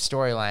some like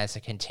storylines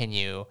that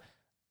continue.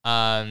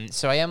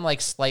 So I am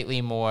like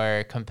slightly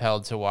more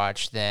compelled to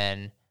watch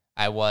than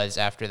I was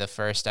after the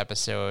first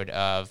episode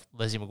of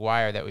Lizzie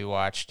McGuire that we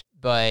watched.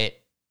 But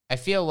I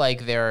feel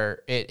like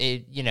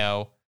it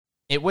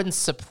wouldn't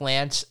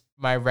supplant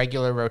my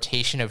regular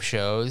rotation of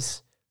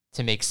shows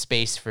to make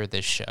space for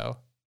this show.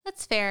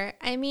 That's fair.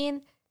 I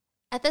mean,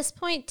 at this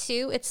point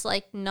too, it's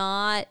like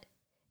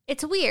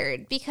it's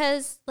weird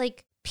because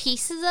like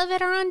pieces of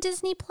it are on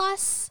Disney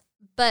Plus,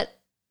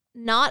 but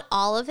not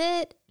all of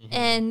it. Mm-hmm.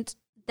 And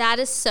that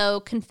is so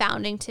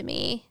confounding to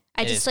me.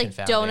 I just like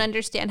don't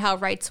understand how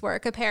rights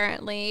work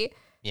apparently.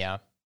 Yeah.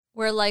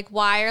 Where like,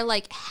 why are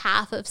like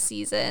half of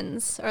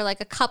seasons or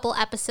like a couple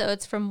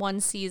episodes from one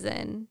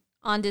season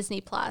on Disney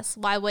Plus?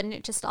 Why wouldn't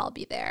it just all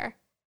be there?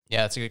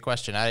 Yeah, that's a good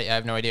question. I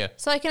have no idea.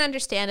 So I can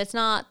understand it's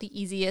not the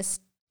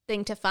easiest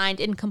thing to find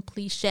in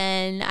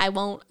completion. I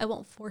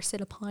won't force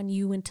it upon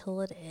you until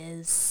it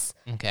is.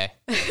 Okay.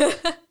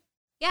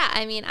 Yeah,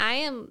 I mean, I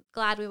am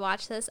glad we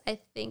watched this. I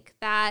think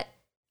that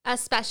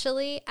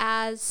especially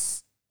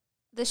as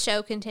the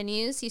show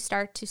continues, you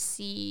start to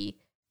see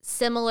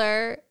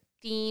similar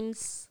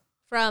themes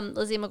from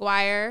Lizzie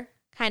McGuire,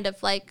 kind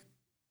of like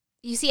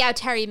you see how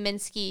Terri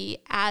Minsky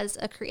as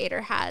a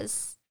creator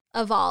has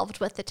evolved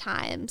with the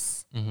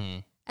times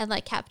and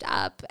like kept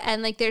up.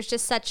 And like there's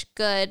just such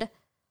good,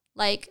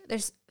 like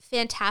there's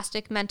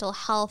fantastic mental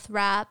health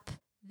rep.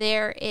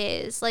 There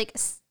is like,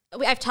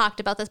 I've talked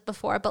about this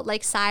before, but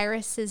like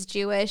Cyrus is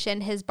Jewish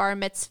and his bar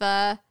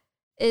mitzvah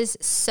is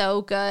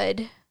so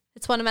good.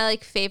 It's one of my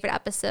like favorite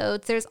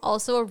episodes. There's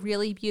also a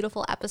really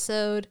beautiful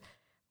episode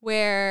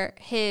where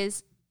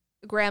his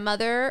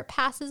grandmother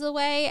passes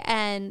away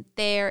and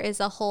there is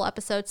a whole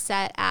episode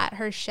set at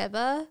her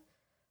shiva,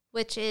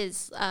 which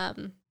is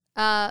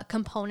a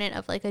component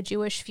of like a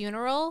Jewish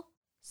funeral.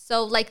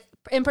 So like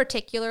in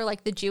particular,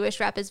 like the Jewish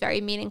rep is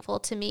very meaningful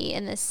to me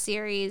in this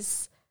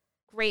series.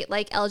 Great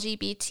like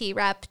LGBT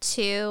rep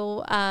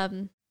too.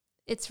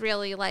 It's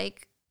really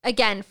like,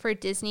 again, for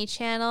Disney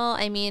Channel,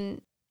 I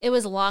mean, it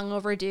was long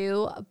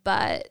overdue,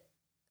 but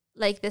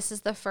like this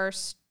is the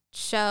first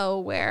show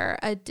where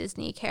a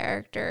Disney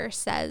character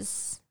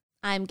says,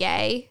 I'm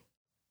gay,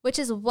 which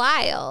is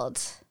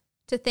wild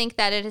to think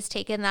that it has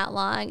taken that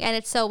long. And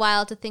it's so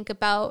wild to think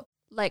about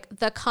like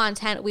the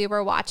content we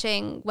were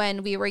watching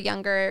when we were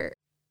younger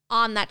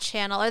on that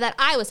channel, or that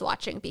I was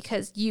watching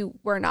because you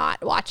were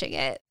not watching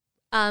it.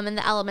 And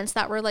the elements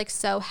that were like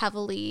so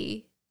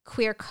heavily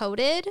queer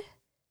coded,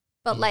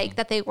 but like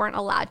that they weren't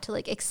allowed to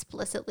like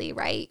explicitly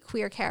write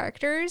queer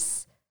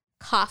characters.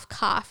 Cough,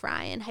 cough,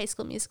 Ryan, High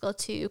School Musical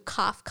 2,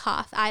 cough,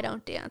 cough, I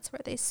Don't Dance,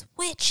 where they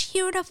switch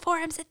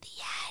uniforms at the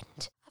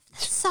end of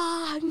the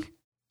song.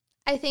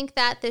 I think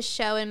that this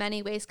show in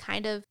many ways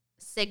kind of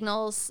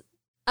signals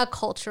a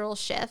cultural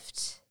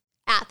shift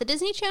at the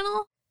Disney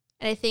Channel.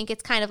 And I think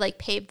it's kind of like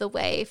paved the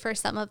way for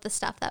some of the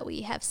stuff that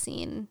we have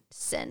seen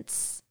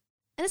since.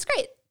 And it's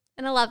great.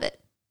 And I love it.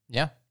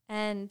 Yeah.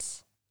 And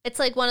it's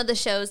like one of the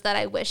shows that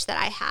I wish that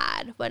I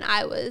had when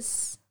I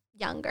was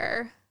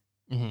younger.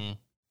 Mm-hmm.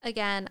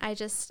 Again, I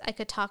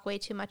could talk way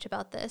too much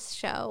about this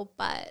show,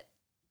 but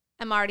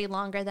I'm already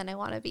longer than I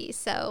want to be.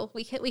 So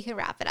we can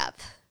wrap it up.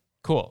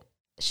 Cool.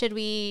 Should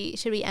we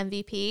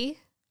MVP?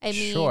 I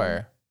mean,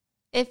 sure.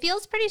 It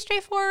feels pretty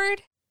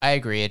straightforward. I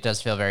agree. It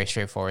does feel very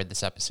straightforward,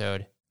 this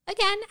episode.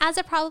 Again, as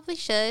it probably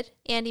should.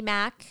 Andi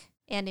Mack.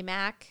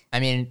 I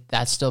mean,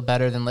 that's still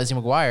better than Lizzie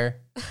McGuire.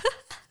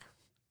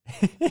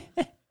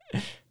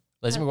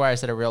 Lizzie McGuire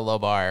set a real low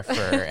bar for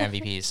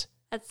MVPs.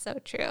 That's so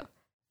true.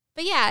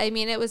 But yeah, I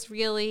mean, it was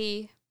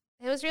really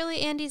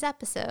Andi's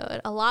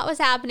episode. A lot was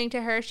happening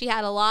to her. She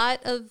had a lot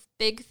of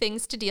big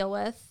things to deal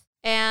with,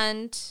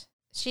 and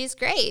she's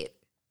great.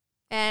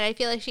 And I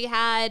feel like she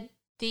had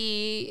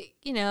the,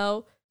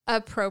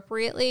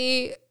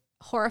 appropriately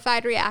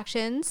horrified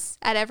reactions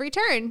at every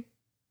turn.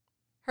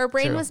 Her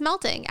brain True. was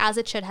melting, as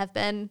it should have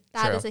been.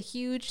 That True. is a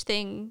huge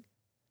thing.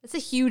 It's a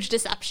huge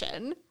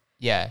deception.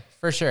 Yeah,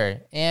 for sure.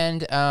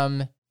 And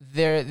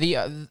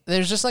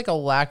there's just like a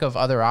lack of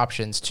other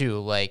options too.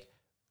 Like,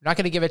 we're not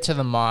going to give it to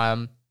the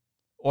mom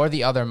or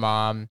the other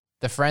mom.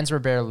 The friends were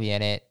barely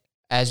in it.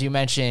 As you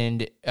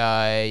mentioned,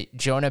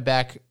 Jonah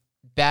Beck,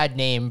 bad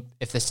name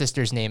if the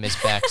sister's name is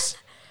Bex.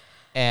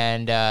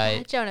 And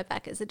Jonah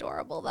Beck is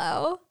adorable,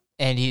 though.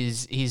 And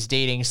he's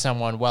dating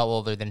someone well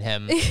older than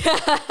him.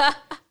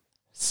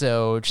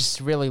 So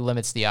just really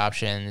limits the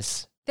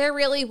options. There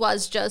really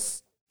was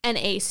just an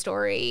A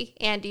story,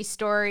 Andi's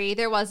story.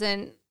 There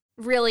wasn't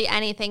really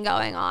anything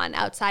going on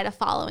outside of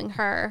following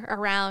her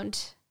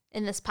around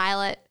in this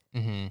pilot.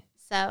 Mm-hmm.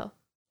 So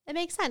it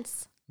makes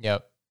sense.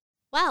 Yep.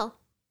 Well,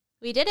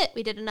 we did it.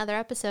 We did another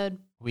episode.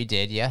 We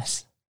did,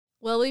 yes.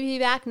 Will we be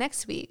back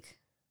next week?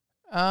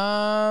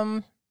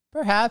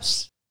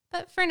 Perhaps.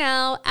 But for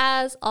now,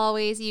 as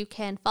always, you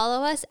can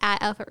follow us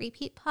at Alpha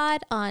Repeat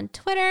Pod on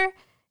Twitter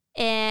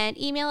and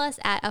email us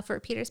at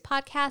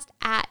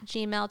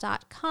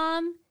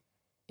alpharepeaterspodcast@gmail.com.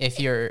 If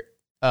you're...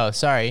 Oh,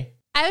 sorry.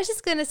 I was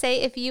just going to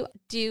say, if you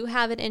do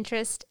have an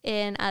interest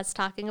in us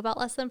talking about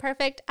Less Than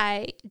Perfect,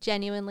 I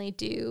genuinely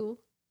do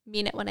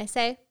mean it when I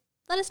say,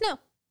 let us know.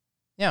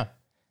 Yeah.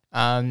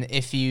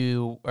 If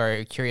you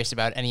are curious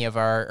about any of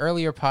our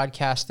earlier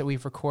podcasts that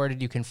we've recorded,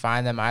 you can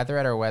find them either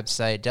at our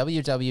website,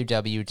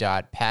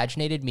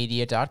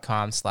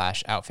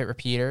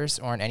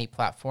 www.paginatedmedia.com/outfitrepeaters, or on any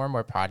platform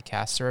where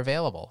podcasts are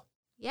available.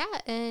 Yeah,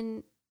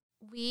 and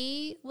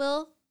we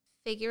will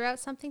figure out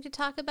something to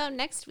talk about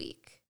next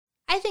week.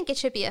 I think it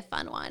should be a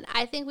fun one.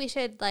 I think we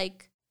should,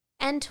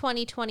 end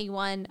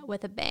 2021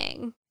 with a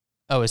bang.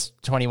 Oh, it's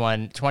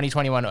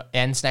 2021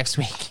 ends next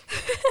week?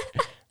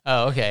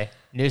 Oh, okay.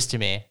 News to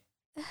me.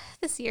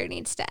 This year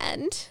needs to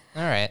end.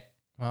 All right.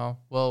 Well,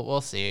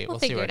 we'll see. We'll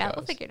see figure where it out. goes.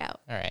 We'll figure it out.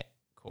 All right.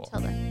 Cool.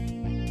 Until then.